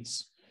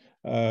states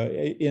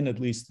in at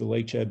least the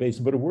Lake Chad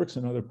Basin, but it works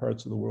in other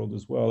parts of the world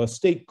as well. A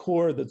state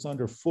core that's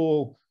under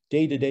full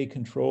day-to-day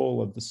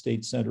control of the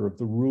state center, of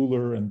the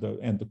ruler and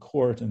the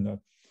court and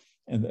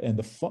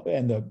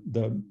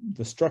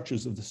the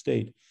structures of the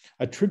state.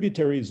 A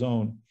tributary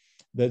zone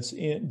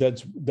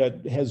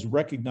that has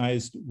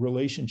recognized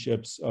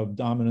relationships of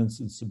dominance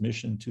and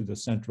submission to the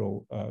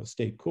central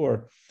state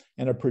core,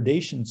 and a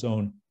predation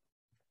zone,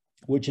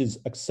 which is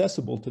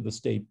accessible to the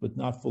state, but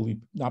not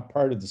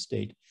part of the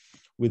state,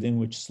 within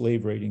which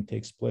slave raiding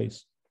takes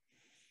place.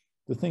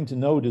 The thing to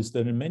note is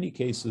that in many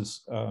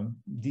cases,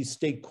 these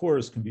state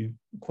cores can be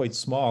quite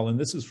small, and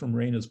this is from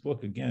Reyna's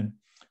book again,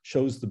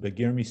 shows the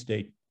Begirmi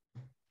state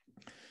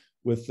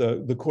with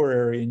the core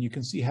area, and you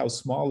can see how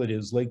small it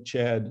is. Lake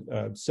Chad,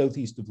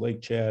 southeast of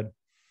Lake Chad,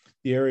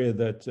 the area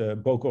that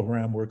Boko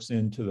Haram works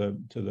in to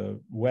the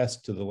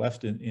west, to the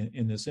left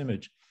in this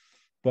image,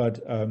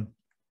 but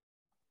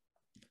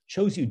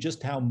shows you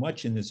just how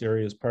much in this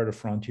area is part of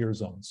frontier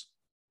zones.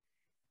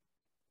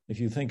 If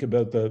you think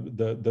about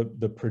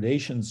the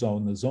predation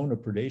zone, the zone of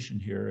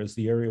predation here as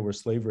the area where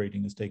slave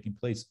raiding is taking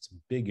place, it's a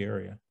big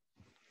area.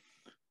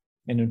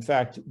 And in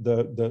fact,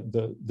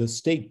 the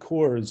state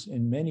cores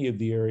in many of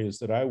the areas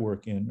that I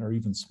work in are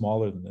even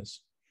smaller than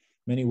this.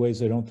 In many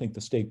ways, I don't think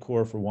the state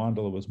core for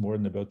Wandala was more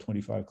than about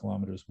 25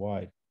 kilometers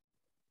wide.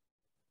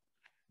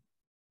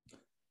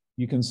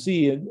 You can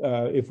see,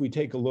 if we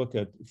take a look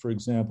at, for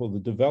example, the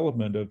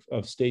development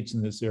of states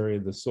in this area,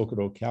 the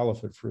Sokoto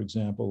Caliphate, for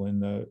example, in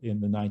the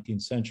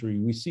 19th century,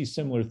 we see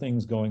similar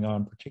things going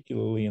on,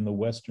 particularly in the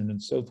western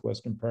and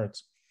southwestern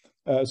parts.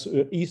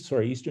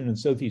 Eastern and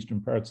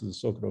southeastern parts of the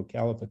Sokoto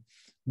Caliphate,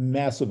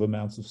 massive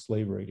amounts of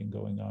slave raiding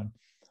going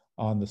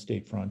on the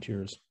state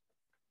frontiers.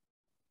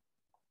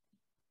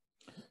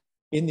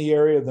 In the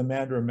area of the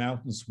Mandara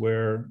Mountains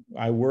where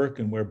I work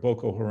and where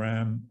Boko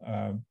Haram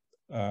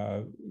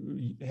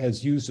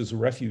has used as a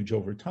refuge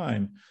over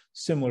time,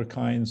 similar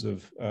kinds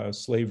of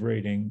slave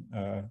raiding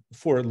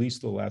for at least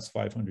the last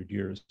 500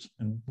 years.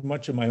 And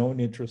much of my own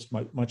interest,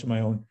 much of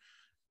my own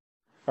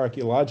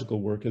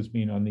archaeological work has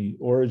been on the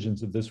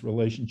origins of this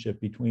relationship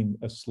between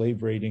a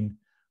slave raiding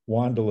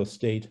Wandala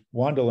state,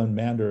 Wandala and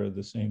Mandara are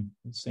the same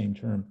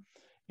term,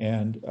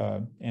 and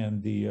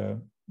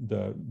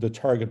the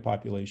target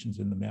populations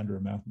in the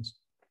Mandara Mountains.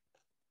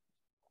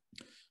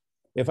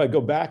 If I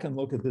go back and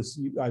look at this,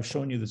 I've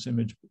shown you this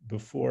image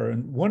before,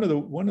 and one of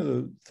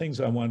the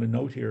things I want to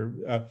note here,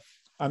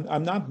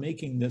 I'm not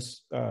making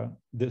this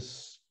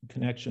this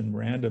connection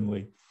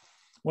randomly.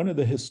 One of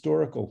the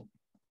historical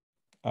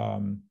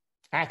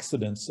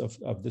accidents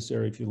of this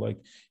area, if you like,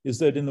 is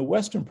that in the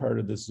western part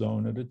of this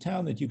zone, at a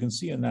town that you can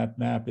see on that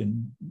map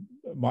in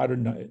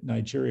modern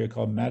Nigeria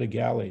called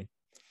Madagali,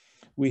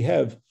 we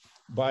have,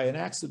 by an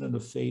accident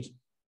of fate,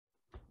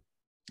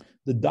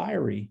 the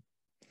diary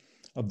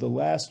of the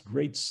last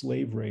great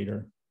slave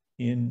raider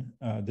in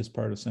this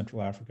part of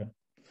Central Africa.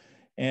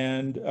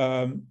 And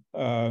the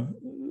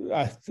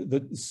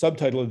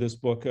subtitle of this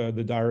book,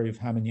 The Diary of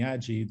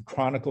Hamanyaji, the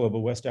Chronicle of a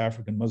West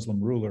African Muslim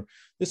Ruler.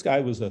 This guy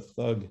was a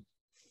thug.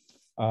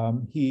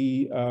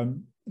 He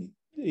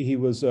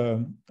was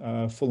a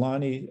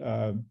Fulani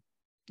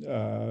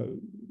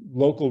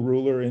local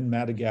ruler in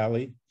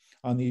Madagali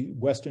on the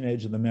western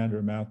edge of the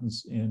Mandara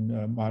Mountains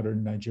in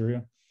modern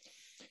Nigeria.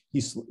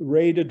 He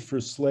raided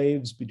for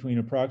slaves between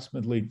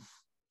approximately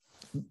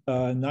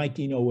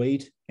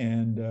 1908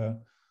 and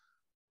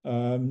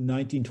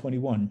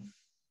 1921.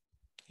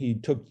 He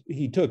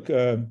took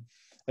a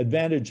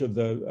advantage of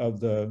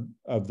the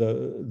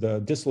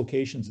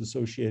dislocations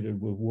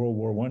associated with World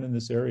War I in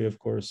this area. Of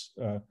course,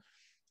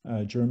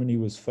 Germany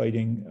was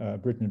fighting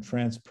Britain and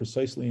France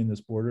precisely in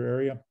this border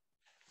area,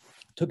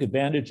 took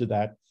advantage of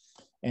that,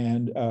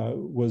 and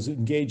was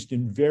engaged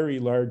in very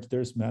large,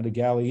 there's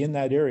Madagali in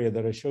that area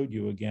that I showed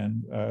you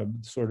again,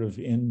 sort of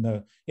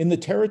in the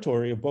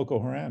territory of Boko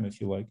Haram,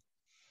 if you like.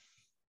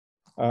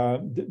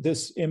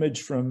 This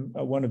image from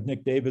one of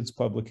Nick David's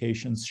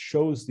publications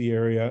shows the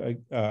area,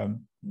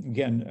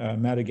 again,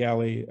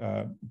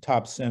 Madagali,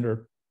 top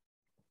center,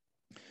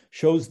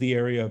 shows the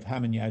area of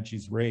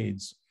Hamanyaji's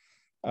raids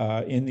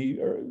in the,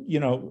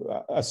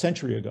 a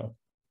century ago,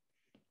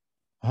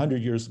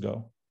 100 years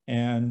ago.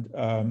 And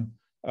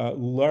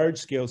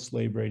large-scale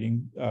slave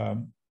raiding,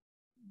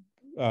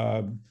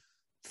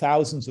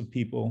 thousands of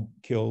people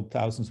killed,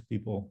 thousands of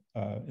people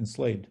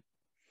enslaved.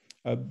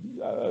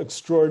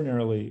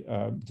 Extraordinarily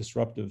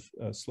disruptive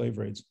slave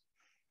raids.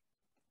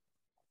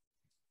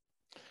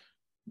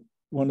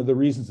 One of the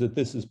reasons that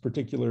this is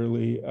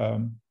particularly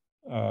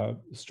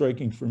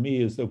striking for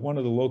me is that one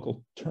of the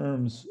local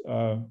terms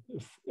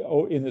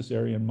in this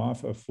area in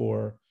Mafa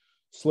for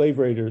slave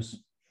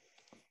raiders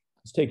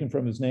is taken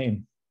from his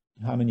name,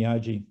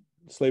 Hamanyaji.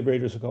 Slave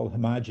raiders are called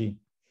Hamaji.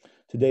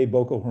 Today,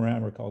 Boko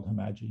Haram are called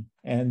Hamaji.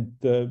 And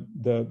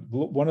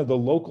one of the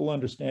local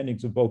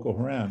understandings of Boko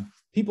Haram,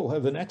 people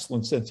have an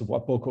excellent sense of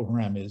what Boko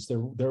Haram is.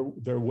 They're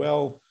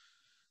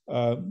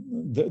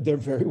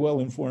very well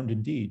informed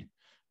indeed.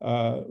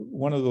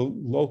 One of the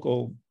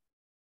local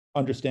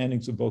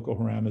understandings of Boko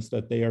Haram is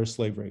that they are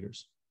slave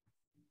raiders.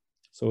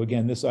 So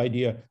again, this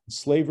idea,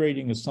 slave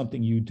raiding is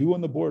something you do on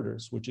the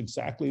borders, which is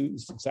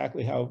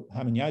exactly how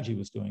Hamanyaji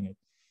was doing it.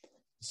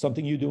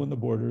 Something you do on the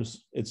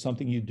borders. It's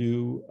something you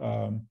do,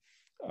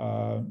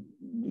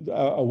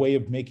 a way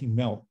of making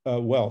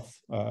wealth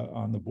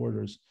on the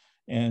borders.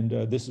 And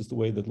this is the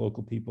way that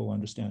local people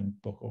understand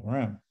Boko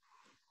Haram.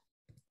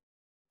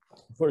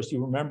 Of course,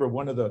 you remember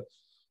one of the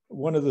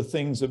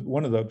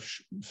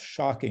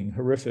shocking,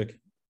 horrific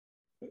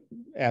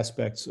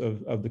aspects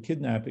of the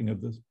kidnapping of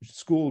the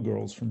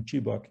schoolgirls from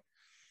Chibok,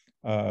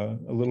 a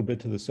little bit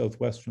to the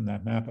southwest from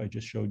that map I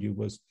just showed you,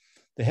 was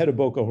the head of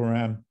Boko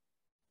Haram,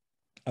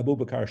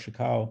 Abubakar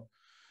Shekau,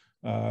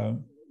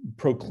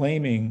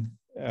 proclaiming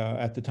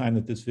at the time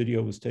that this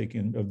video was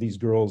taken of these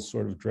girls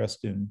sort of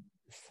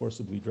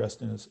forcibly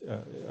dressed in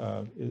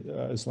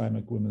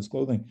Islamic women's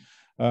clothing,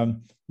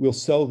 we'll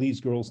sell these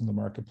girls in the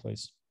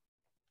marketplace.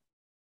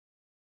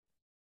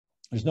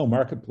 There's no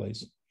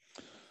marketplace.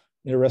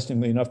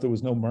 Interestingly enough, there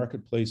was no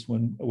marketplace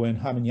when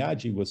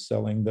Hamanyaji was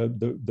selling.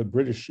 The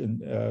British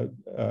and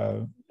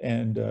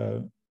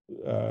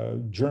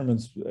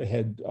Germans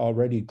had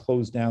already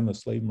closed down the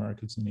slave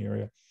markets in the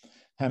area.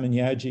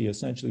 Hamanyaji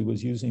essentially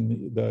was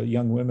using the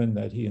young women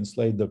that he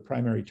enslaved, the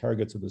primary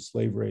targets of the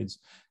slave raids,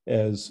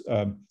 as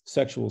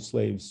sexual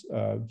slaves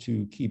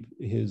to keep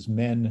his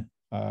men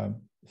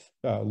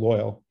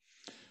loyal.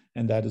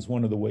 And that is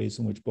one of the ways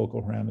in which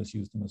Boko Haram has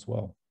used them as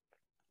well.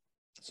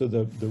 So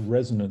the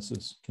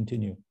resonances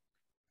continue.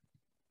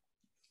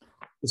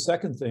 The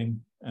second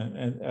thing,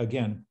 and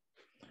again,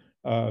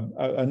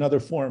 another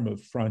form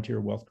of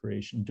frontier wealth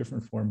creation,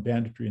 different form,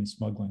 banditry and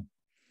smuggling.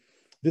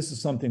 This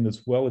is something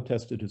that's well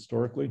attested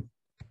historically.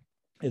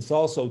 It's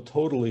also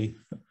totally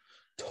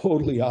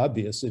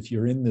obvious if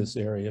you're in this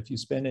area, if you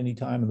spend any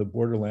time in the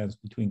borderlands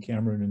between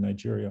Cameroon and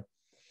Nigeria.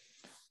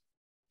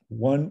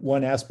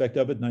 One aspect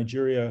of it,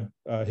 Nigeria,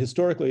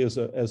 historically as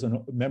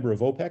a member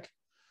of OPEC,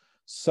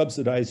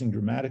 subsidizing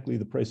dramatically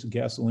the price of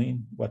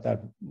gasoline. What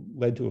that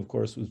led to, of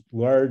course, was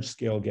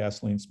large-scale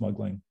gasoline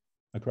smuggling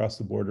across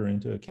the border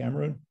into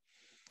Cameroon.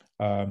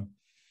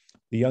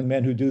 The young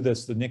men who do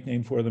this, the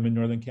nickname for them in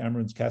northern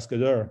Cameroon is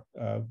cascadeurs,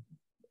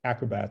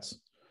 acrobats.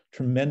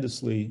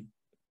 Tremendously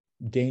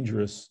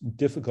dangerous,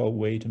 difficult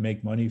way to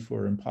make money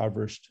for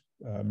impoverished,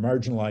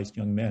 marginalized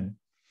young men.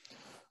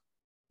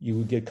 You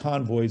would get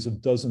convoys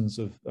of dozens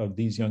of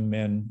these young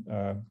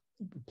men,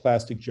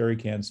 plastic jerry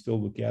cans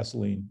filled with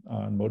gasoline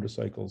on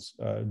motorcycles,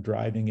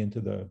 driving into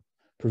the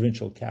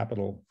provincial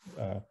capital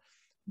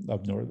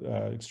of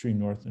extreme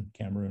northern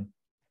Cameroon.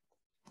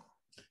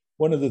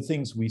 One of the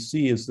things we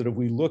see is that if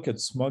we look at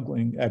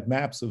smuggling, at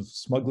maps of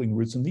smuggling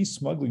routes, and these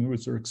smuggling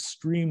routes are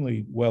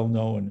extremely well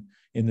known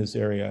in this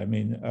area. I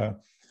mean,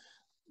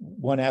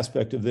 one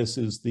aspect of this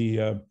is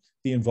the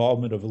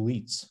involvement of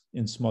elites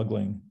in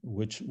smuggling,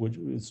 which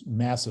is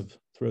massive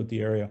throughout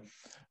the area.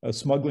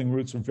 Smuggling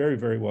routes are very,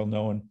 very well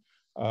known.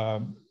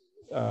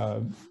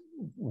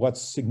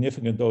 What's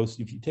significant, though, is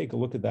if you take a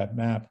look at that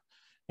map,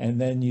 and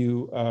then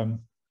you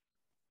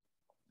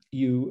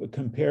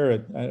compare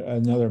it,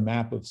 another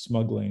map of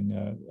smuggling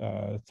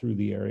through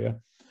the area.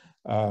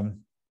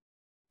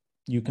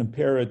 You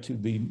compare it to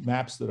the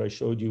maps that I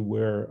showed you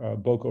where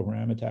Boko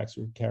Haram attacks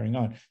are carrying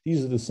on.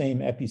 These are the same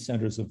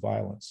epicenters of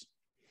violence.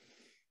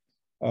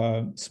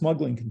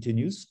 Smuggling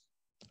continues.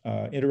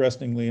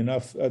 Interestingly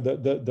enough,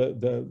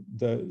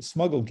 the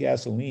smuggled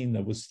gasoline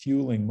that was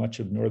fueling much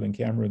of northern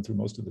Cameroon through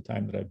most of the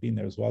time that I've been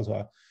there,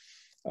 Zwaza,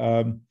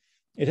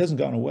 it hasn't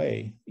gone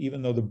away,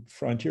 even though the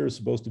frontier is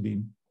supposed to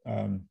be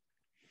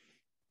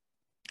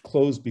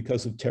closed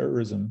because of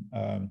terrorism.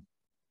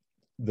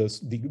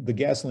 The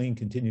gasoline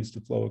continues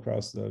to flow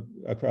across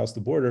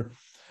the border,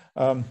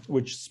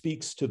 which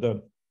speaks to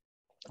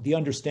the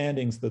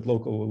understandings that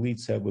local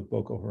elites have with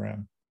Boko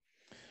Haram.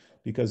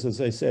 Because as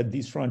I said,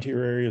 these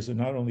frontier areas are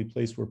not only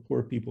places where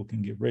poor people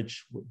can get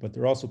rich, but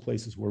they're also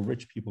places where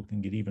rich people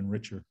can get even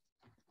richer.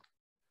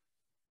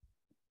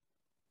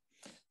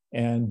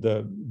 And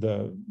the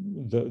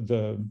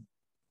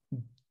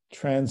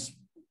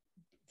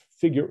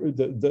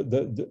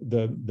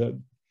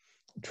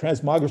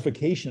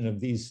transmogrification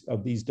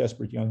of these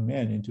desperate young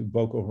men into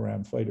Boko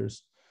Haram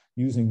fighters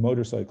using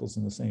motorcycles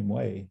in the same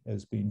way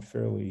has been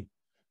fairly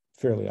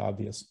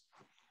obvious.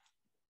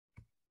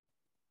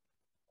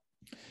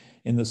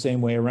 In the same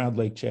way around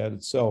Lake Chad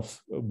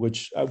itself,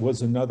 which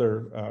was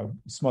another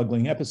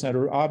smuggling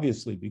epicenter,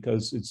 obviously,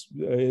 because it's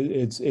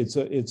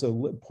a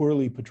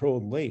poorly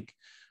patrolled lake,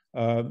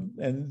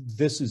 and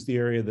this is the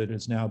area that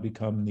has now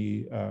become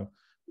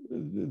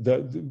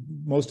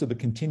most of the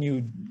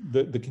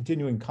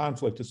continuing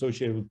conflict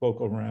associated with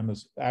Boko Haram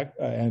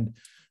and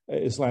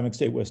Islamic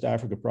State West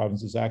Africa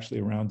province is actually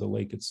around the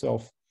lake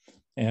itself.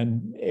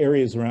 And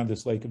areas around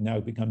this lake have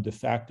now become de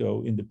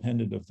facto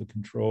independent of the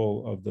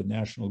control of the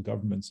national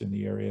governments in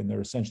the area, and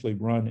they're essentially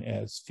run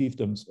as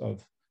fiefdoms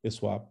of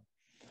ISWAP,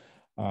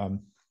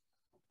 often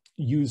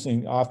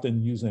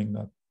using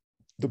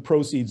the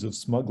proceeds of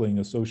smuggling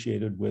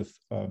associated with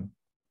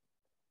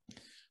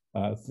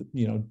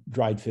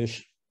dried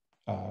fish,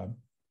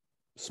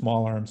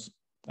 small arms,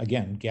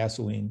 again,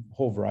 gasoline, a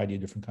whole variety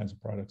of different kinds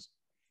of products.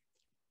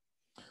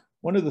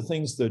 One of the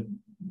things that,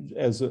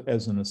 as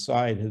an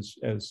aside,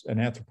 as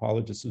an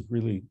anthropologist, has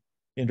really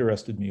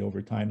interested me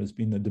over time has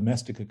been the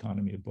domestic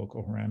economy of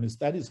Boko Haram.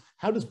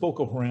 How does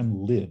Boko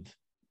Haram live?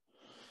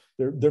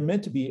 They're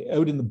meant to be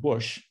out in the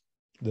bush,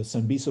 the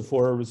Sambisa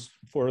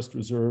Forest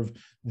Reserve,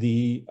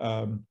 the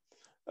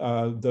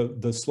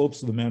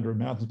slopes of the Mandara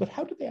Mountains, but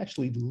how do they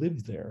actually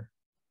live there?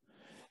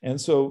 And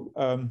so,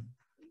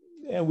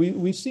 and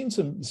we've seen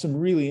some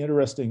really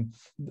interesting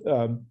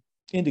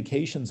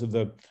indications of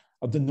the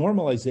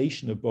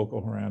normalization of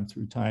Boko Haram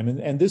through time.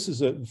 And this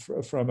is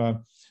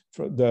from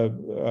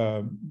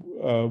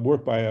the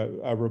work by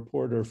a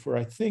reporter for,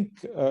 I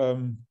think,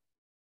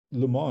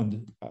 Le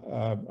Monde,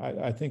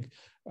 I think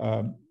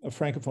a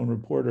Francophone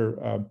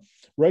reporter,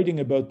 writing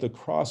about the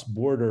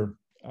cross-border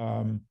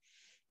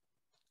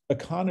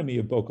economy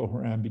of Boko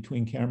Haram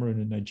between Cameroon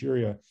and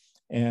Nigeria,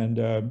 and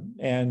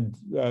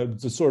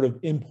the sort of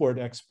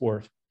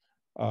import-export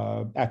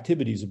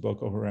activities of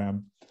Boko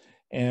Haram.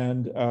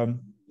 And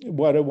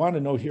what I want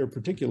to note here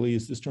particularly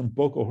is this term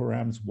Boko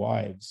Haram's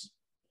wives.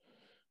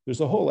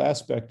 There's a whole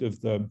aspect of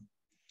the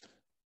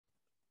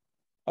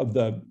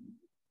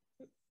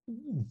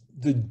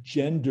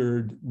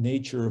gendered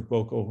nature of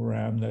Boko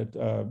Haram that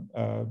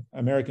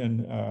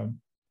American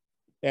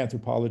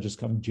anthropologist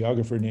come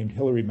geographer named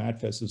Hilary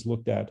Matfess has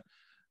looked at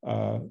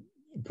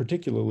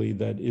particularly,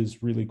 that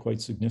is really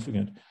quite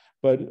significant.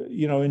 But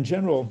in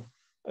general,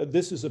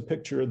 this is a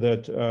picture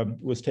that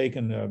was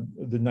taken,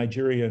 the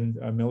Nigerian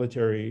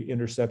military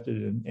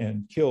intercepted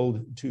and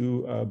killed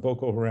two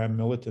Boko Haram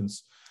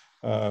militants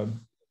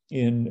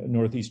in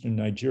northeastern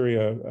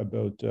Nigeria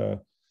about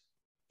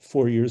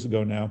 4 years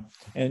ago now.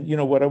 And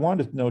what I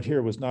wanted to note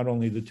here was not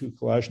only the two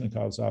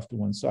Kalashnikovs off to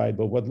one side,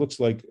 but what looks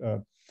like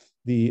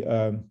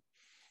the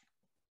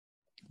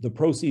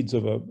proceeds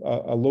of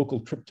a local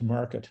trip to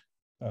market,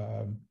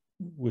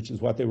 which is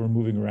what they were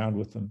moving around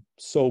with them: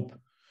 soap,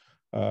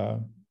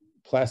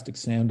 plastic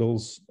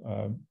sandals,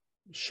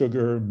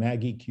 sugar,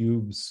 Maggi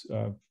cubes,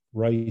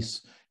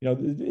 rice.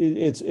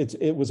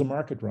 It was a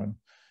market run.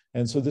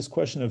 And so this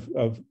question of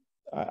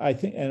I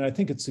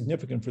think it's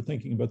significant for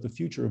thinking about the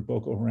future of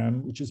Boko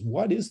Haram, which is,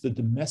 what is the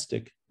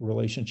domestic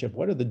relationship?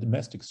 What are the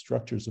domestic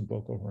structures of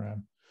Boko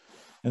Haram?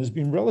 And there's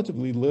been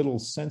relatively little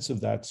sense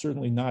of that,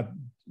 certainly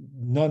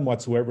none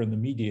whatsoever in the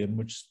media, in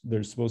which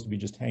they're supposed to be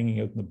just hanging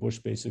out in the bush,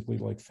 basically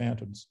like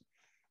phantoms.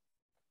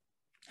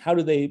 How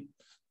do they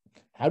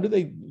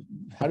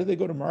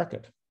go to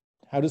market?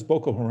 How does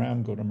Boko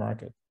Haram go to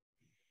market?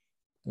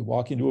 They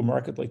walk into a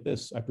market like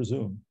this, I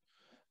presume.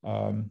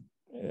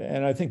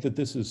 And I think that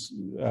this is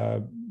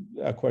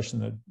a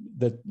question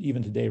that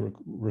even today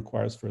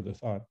requires further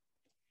thought.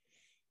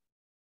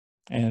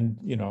 And,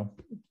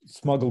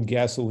 smuggled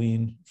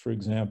gasoline, for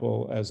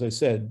example, as I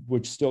said,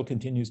 which still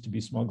continues to be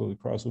smuggled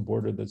across a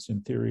border that's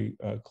in theory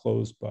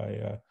closed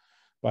by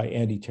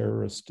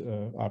anti-terrorist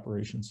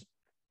operations.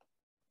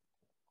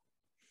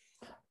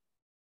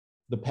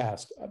 The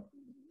past,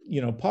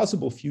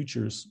 possible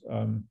futures.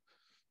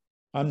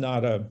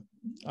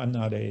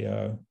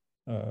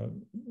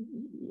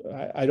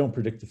 I don't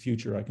predict the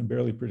future. I can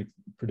barely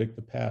predict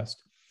the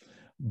past.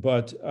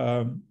 But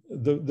a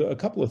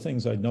couple of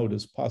things I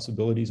noticed,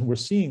 possibilities, and we're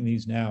seeing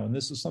these now, and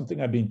this is something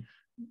I've been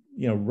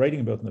writing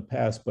about in the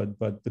past,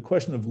 but the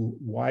question of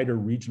wider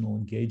regional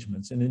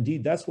engagements. And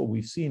indeed, that's what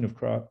we've seen, of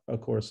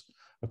course,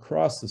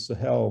 across the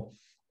Sahel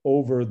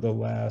over the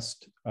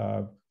last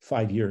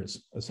 5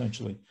 years,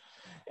 essentially.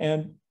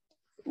 And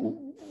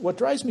what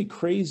drives me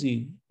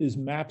crazy is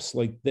maps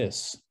like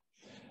this.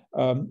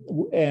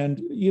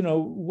 And you know,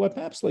 what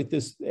maps like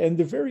this, and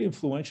they're very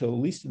influential, at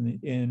least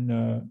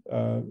in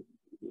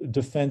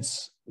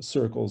defense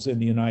circles in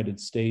the United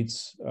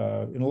States,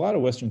 in a lot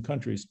of Western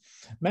countries,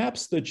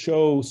 maps that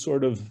show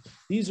sort of,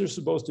 these are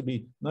supposed to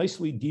be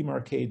nicely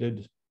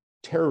demarcated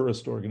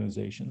terrorist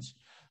organizations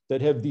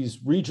that have these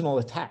regional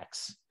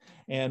attacks.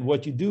 And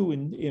what you do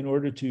in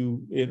order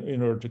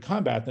to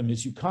combat them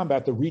is you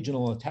combat the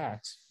regional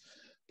attacks.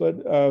 But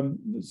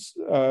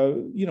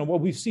you know,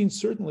 what we've seen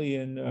certainly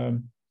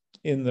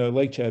in the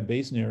Lake Chad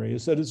Basin area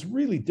is that it's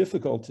really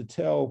difficult to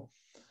tell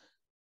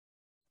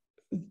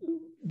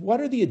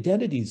what are the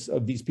identities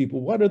of these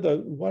people, what are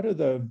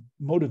the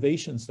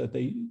motivations that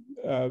they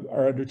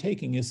are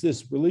undertaking. Is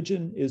this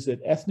religion? Is it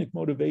ethnic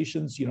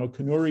motivations? You know,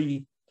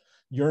 Kanuri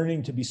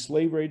yearning to be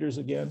slave raiders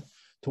again.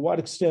 To what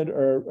extent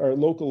are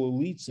local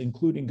elites,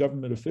 including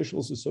government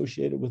officials,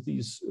 associated with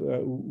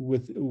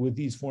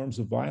these forms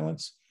of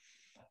violence?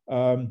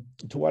 To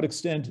what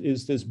extent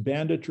is this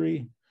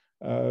banditry?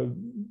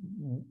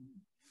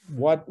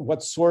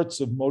 What sorts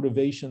of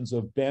motivations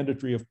of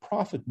banditry, of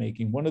profit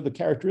making? One of the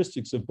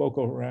characteristics of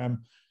Boko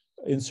Haram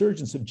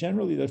insurgents have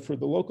generally that for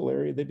the local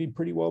area, they've been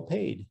pretty well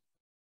paid.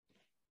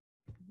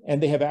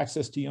 And they have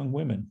access to young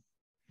women.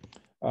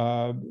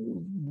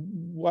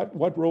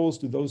 What roles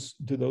do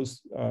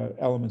those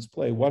elements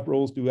play? What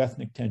roles do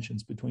ethnic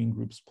tensions between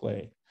groups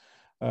play?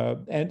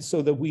 And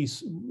so that we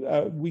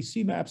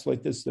see maps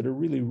like this that are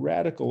really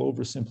radical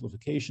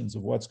oversimplifications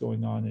of what's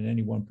going on in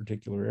any one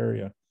particular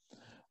area.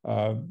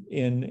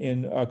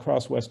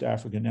 Across West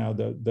Africa now,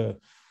 the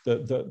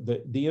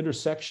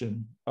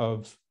intersection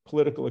of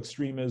political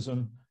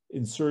extremism,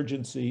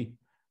 insurgency,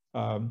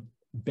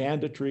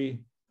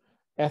 banditry,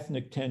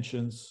 ethnic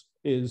tensions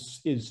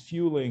is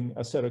fueling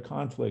a set of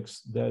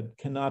conflicts that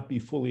cannot be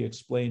fully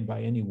explained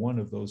by any one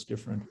of those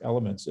different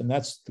elements. And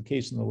that's the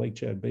case in the Lake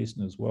Chad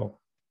Basin as well.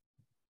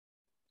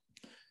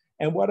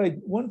 And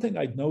one thing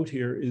I'd note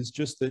here is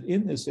just that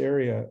in this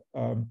area,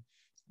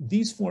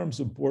 these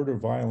forms of border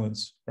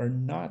violence are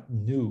not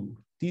new.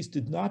 These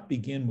did not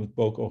begin with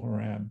Boko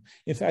Haram.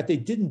 In fact, they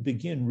didn't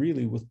begin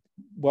really with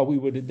what we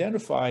would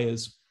identify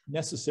as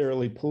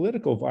necessarily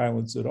political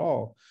violence at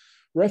all.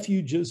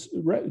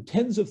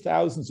 Tens of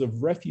thousands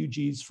of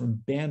refugees from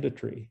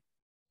banditry.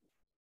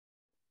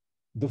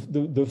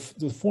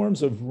 The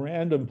forms of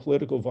random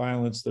political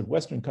violence that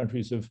Western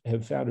countries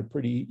have found it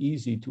pretty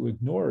easy to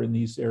ignore in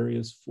these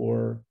areas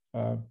for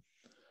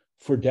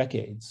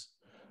decades.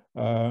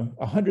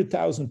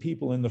 100,000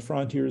 people in the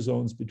frontier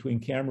zones between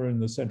Cameroon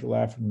and the Central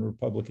African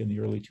Republic in the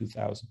early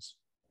 2000s.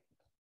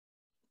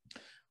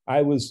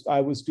 I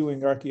was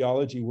doing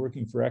archaeology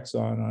working for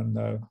Exxon on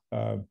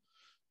the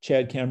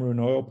Chad-Cameroon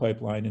oil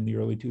pipeline in the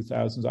early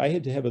 2000s. I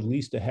had to have at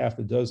least a half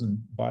a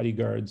dozen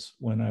bodyguards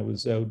when I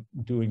was out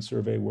doing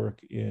survey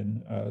work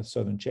in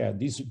southern Chad.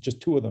 These are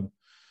just two of them,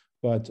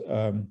 but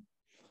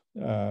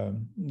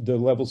the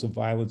levels of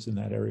violence in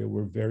that area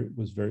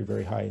was very,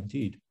 very high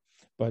indeed.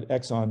 But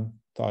Exxon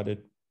thought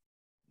it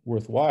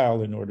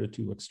worthwhile in order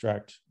to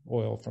extract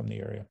oil from the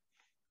area.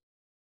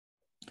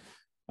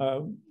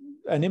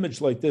 An image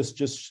like this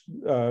just,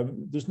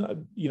 there's not,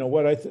 you know,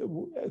 what I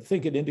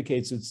think it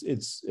indicates,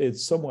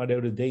 it's somewhat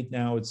out of date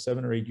now, it's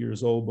 7 or 8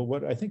 years old, but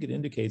what I think it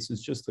indicates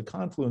is just the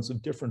confluence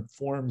of different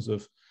forms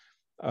of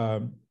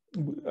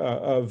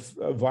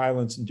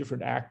violence and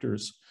different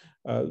actors.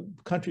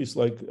 Countries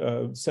like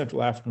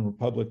Central African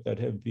Republic that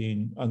have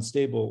been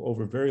unstable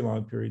over very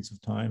long periods of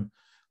time,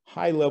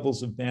 high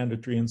levels of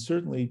banditry, and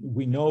certainly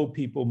we know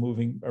people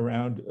moving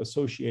around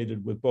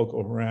associated with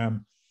Boko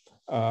Haram,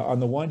 on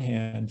the one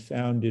hand,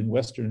 found in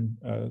Western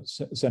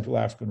Central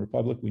African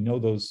Republic. We know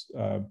those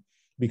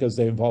because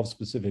they involve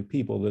specific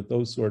people, that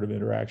those sort of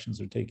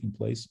interactions are taking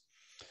place.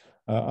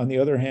 On the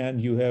other hand,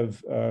 you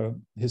have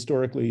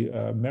historically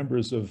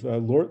members of the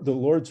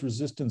Lord's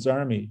Resistance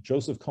Army,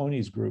 Joseph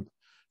Kony's group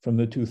from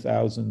the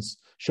 2000s,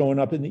 showing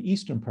up in the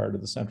eastern part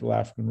of the Central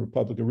African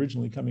Republic,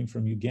 originally coming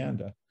from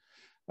Uganda.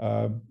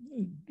 The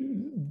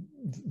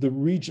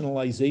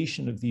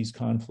regionalization of these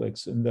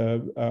conflicts and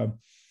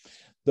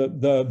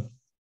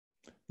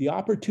the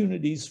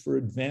opportunities for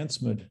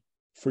advancement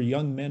for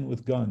young men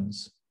with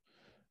guns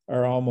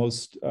are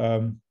almost,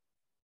 you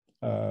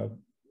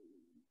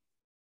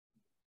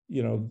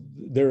know,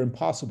 they're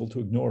impossible to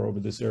ignore over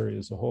this area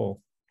as a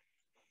whole.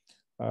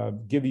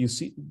 Give you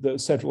the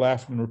Central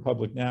African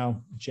Republic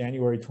now,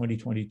 January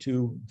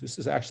 2022. This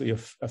is actually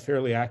a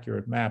fairly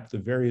accurate map. The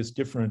various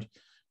different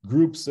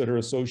groups that are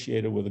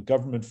associated with the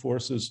government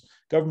forces,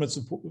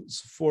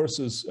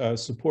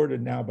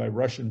 supported now by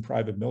Russian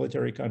private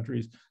military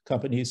companies.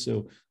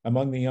 So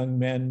among the young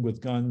men with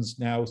guns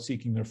now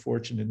seeking their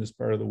fortune in this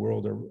part of the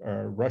world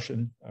are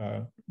Russian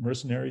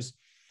mercenaries.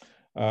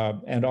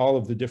 And all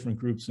of the different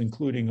groups,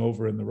 including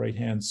over in the right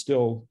hand,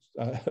 still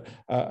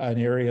an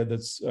area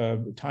that's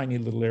a tiny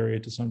little area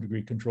to some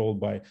degree controlled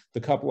by the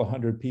couple of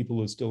hundred people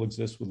who still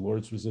exist with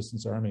Lord's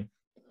Resistance Army.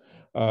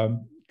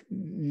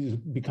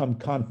 become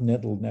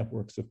continental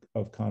networks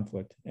of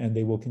conflict, and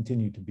they will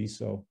continue to be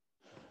so.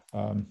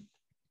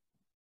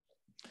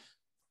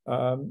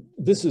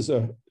 This is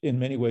in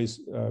many ways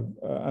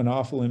an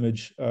awful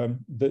image.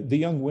 The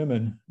young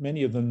women,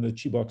 many of them the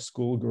Chibok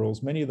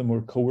schoolgirls, many of them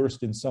were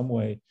coerced in some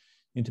way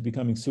into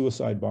becoming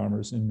suicide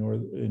bombers in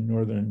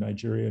northern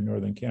Nigeria,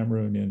 northern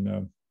Cameroon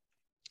in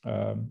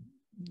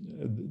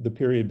the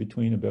period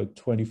between about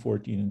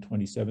 2014 and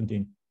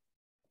 2017.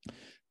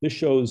 This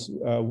shows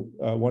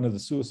one of the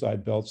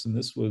suicide belts, and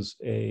this was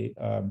a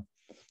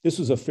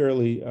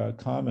fairly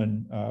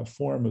common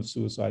form of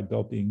suicide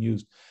belt being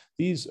used.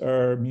 These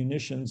are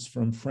munitions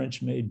from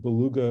French-made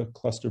Beluga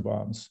cluster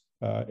bombs,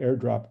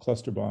 airdrop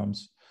cluster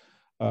bombs,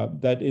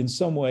 that in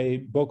some way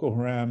Boko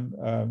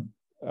Haram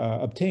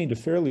obtained a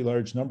fairly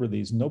large number of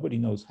these, nobody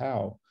knows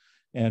how,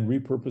 and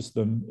repurposed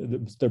them,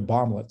 they're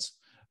bomblets,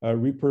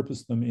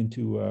 repurposed them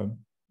into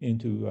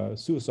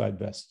suicide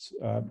vests.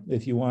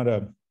 If you want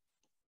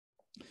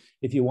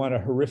a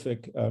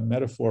horrific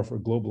metaphor for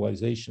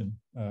globalization,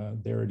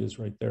 there it is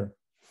right there.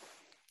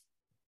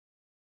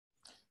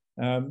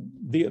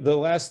 The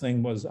last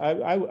thing was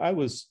I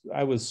was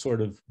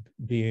sort of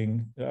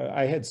being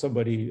I had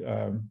somebody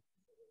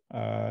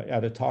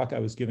at a talk I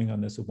was giving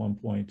on this at one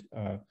point,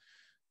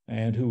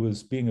 and who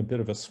was being a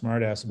bit of a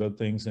smartass about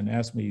things and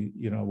asked me,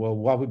 well,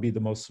 what would be the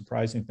most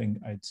surprising thing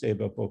I'd say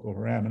about Boko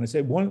Haram? And I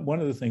said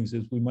one of the things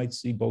is we might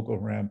see Boko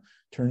Haram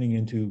turning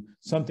into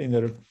something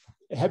that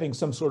having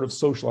some sort of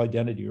social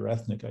identity or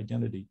ethnic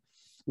identity.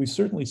 We've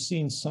certainly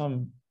seen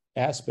some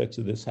aspects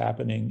of this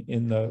happening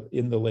in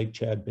the Lake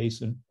Chad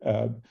Basin,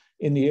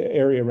 in the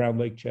area around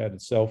Lake Chad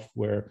itself,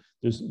 where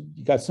you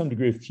got some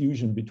degree of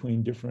fusion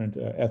between different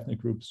ethnic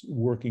groups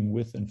working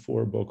with and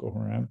for Boko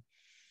Haram.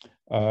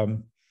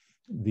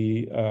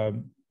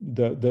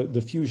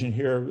 The fusion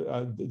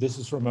here, this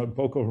is from a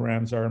Boko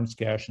Haram's arms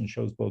cache and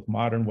shows both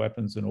modern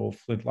weapons and old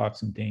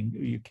flintlocks and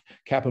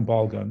cap and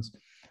ball guns.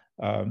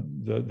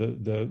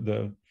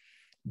 The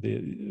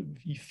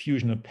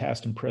fusion of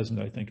past and present,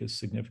 I think, is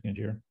significant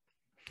here.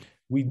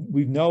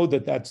 We know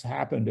that that's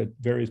happened at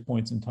various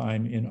points in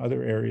time in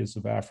other areas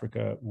of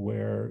Africa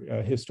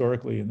where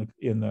historically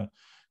in the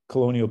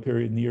colonial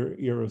period, in the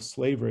era of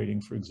slave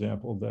raiding, for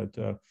example,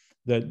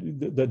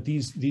 that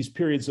these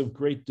periods of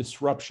great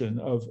disruption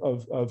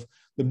of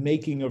the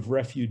making of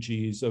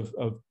refugees,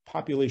 of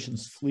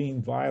populations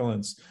fleeing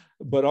violence,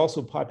 but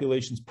also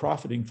populations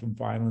profiting from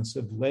violence,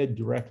 have led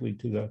directly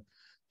to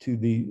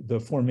the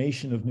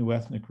formation of new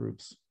ethnic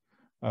groups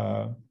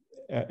out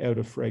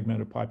of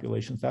fragmented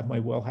populations. That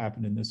might well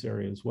happen in this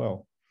area as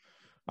well.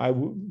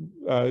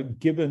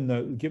 Given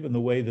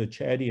the way the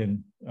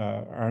Chadian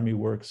army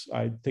works,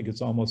 I think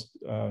it's almost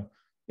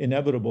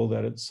inevitable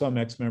that some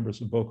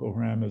ex-members of Boko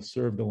Haram have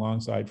served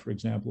alongside, for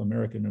example,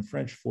 American and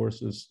French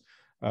forces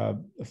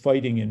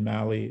fighting in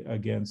Mali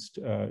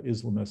against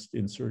Islamist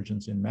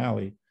insurgents in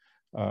Mali.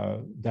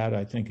 That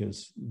I think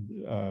is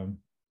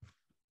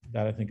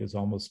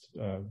almost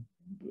a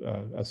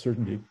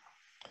certainty.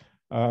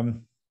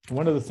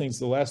 One of the things,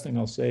 the last thing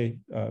I'll say,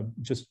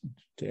 just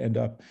to end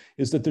up,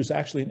 is that there's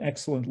actually an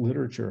excellent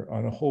literature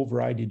on a whole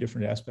variety of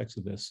different aspects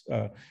of this.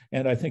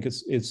 And I think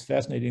it's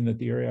fascinating that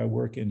the area I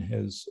work in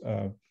has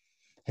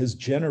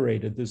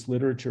generated this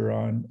literature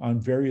on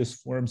various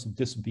forms of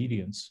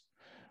disobedience.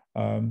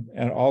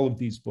 And all of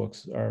these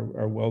books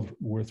are well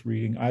worth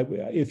reading.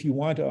 If you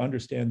want to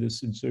understand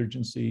this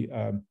insurgency,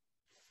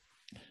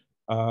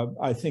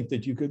 I think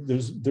that you could.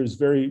 There's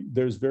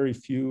very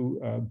few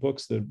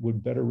books that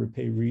would better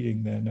repay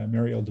reading than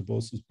Marielle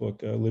DeVos's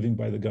book, "Living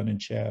by the Gun in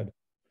Chad."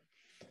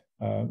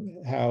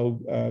 How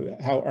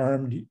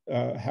armed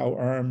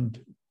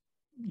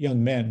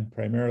young men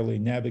primarily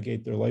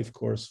navigate their life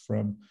course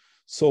from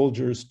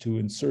soldiers to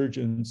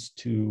insurgents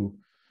to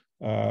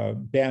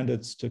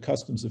bandits to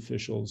customs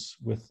officials,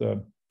 with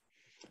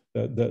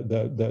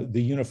the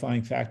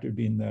unifying factor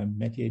being the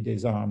métier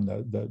des armes,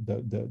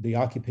 the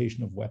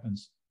occupation of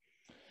weapons.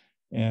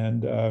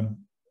 And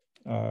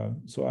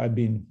so I've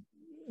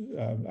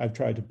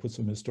tried to put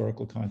some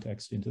historical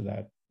context into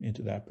that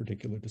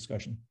particular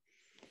discussion.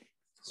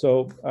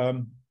 So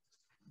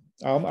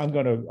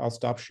I'll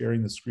stop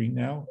sharing the screen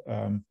now,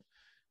 and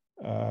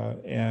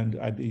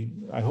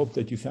I hope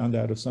that you found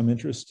that of some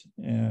interest,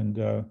 and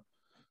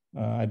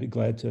I'd be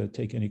glad to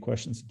take any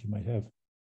questions that you might have.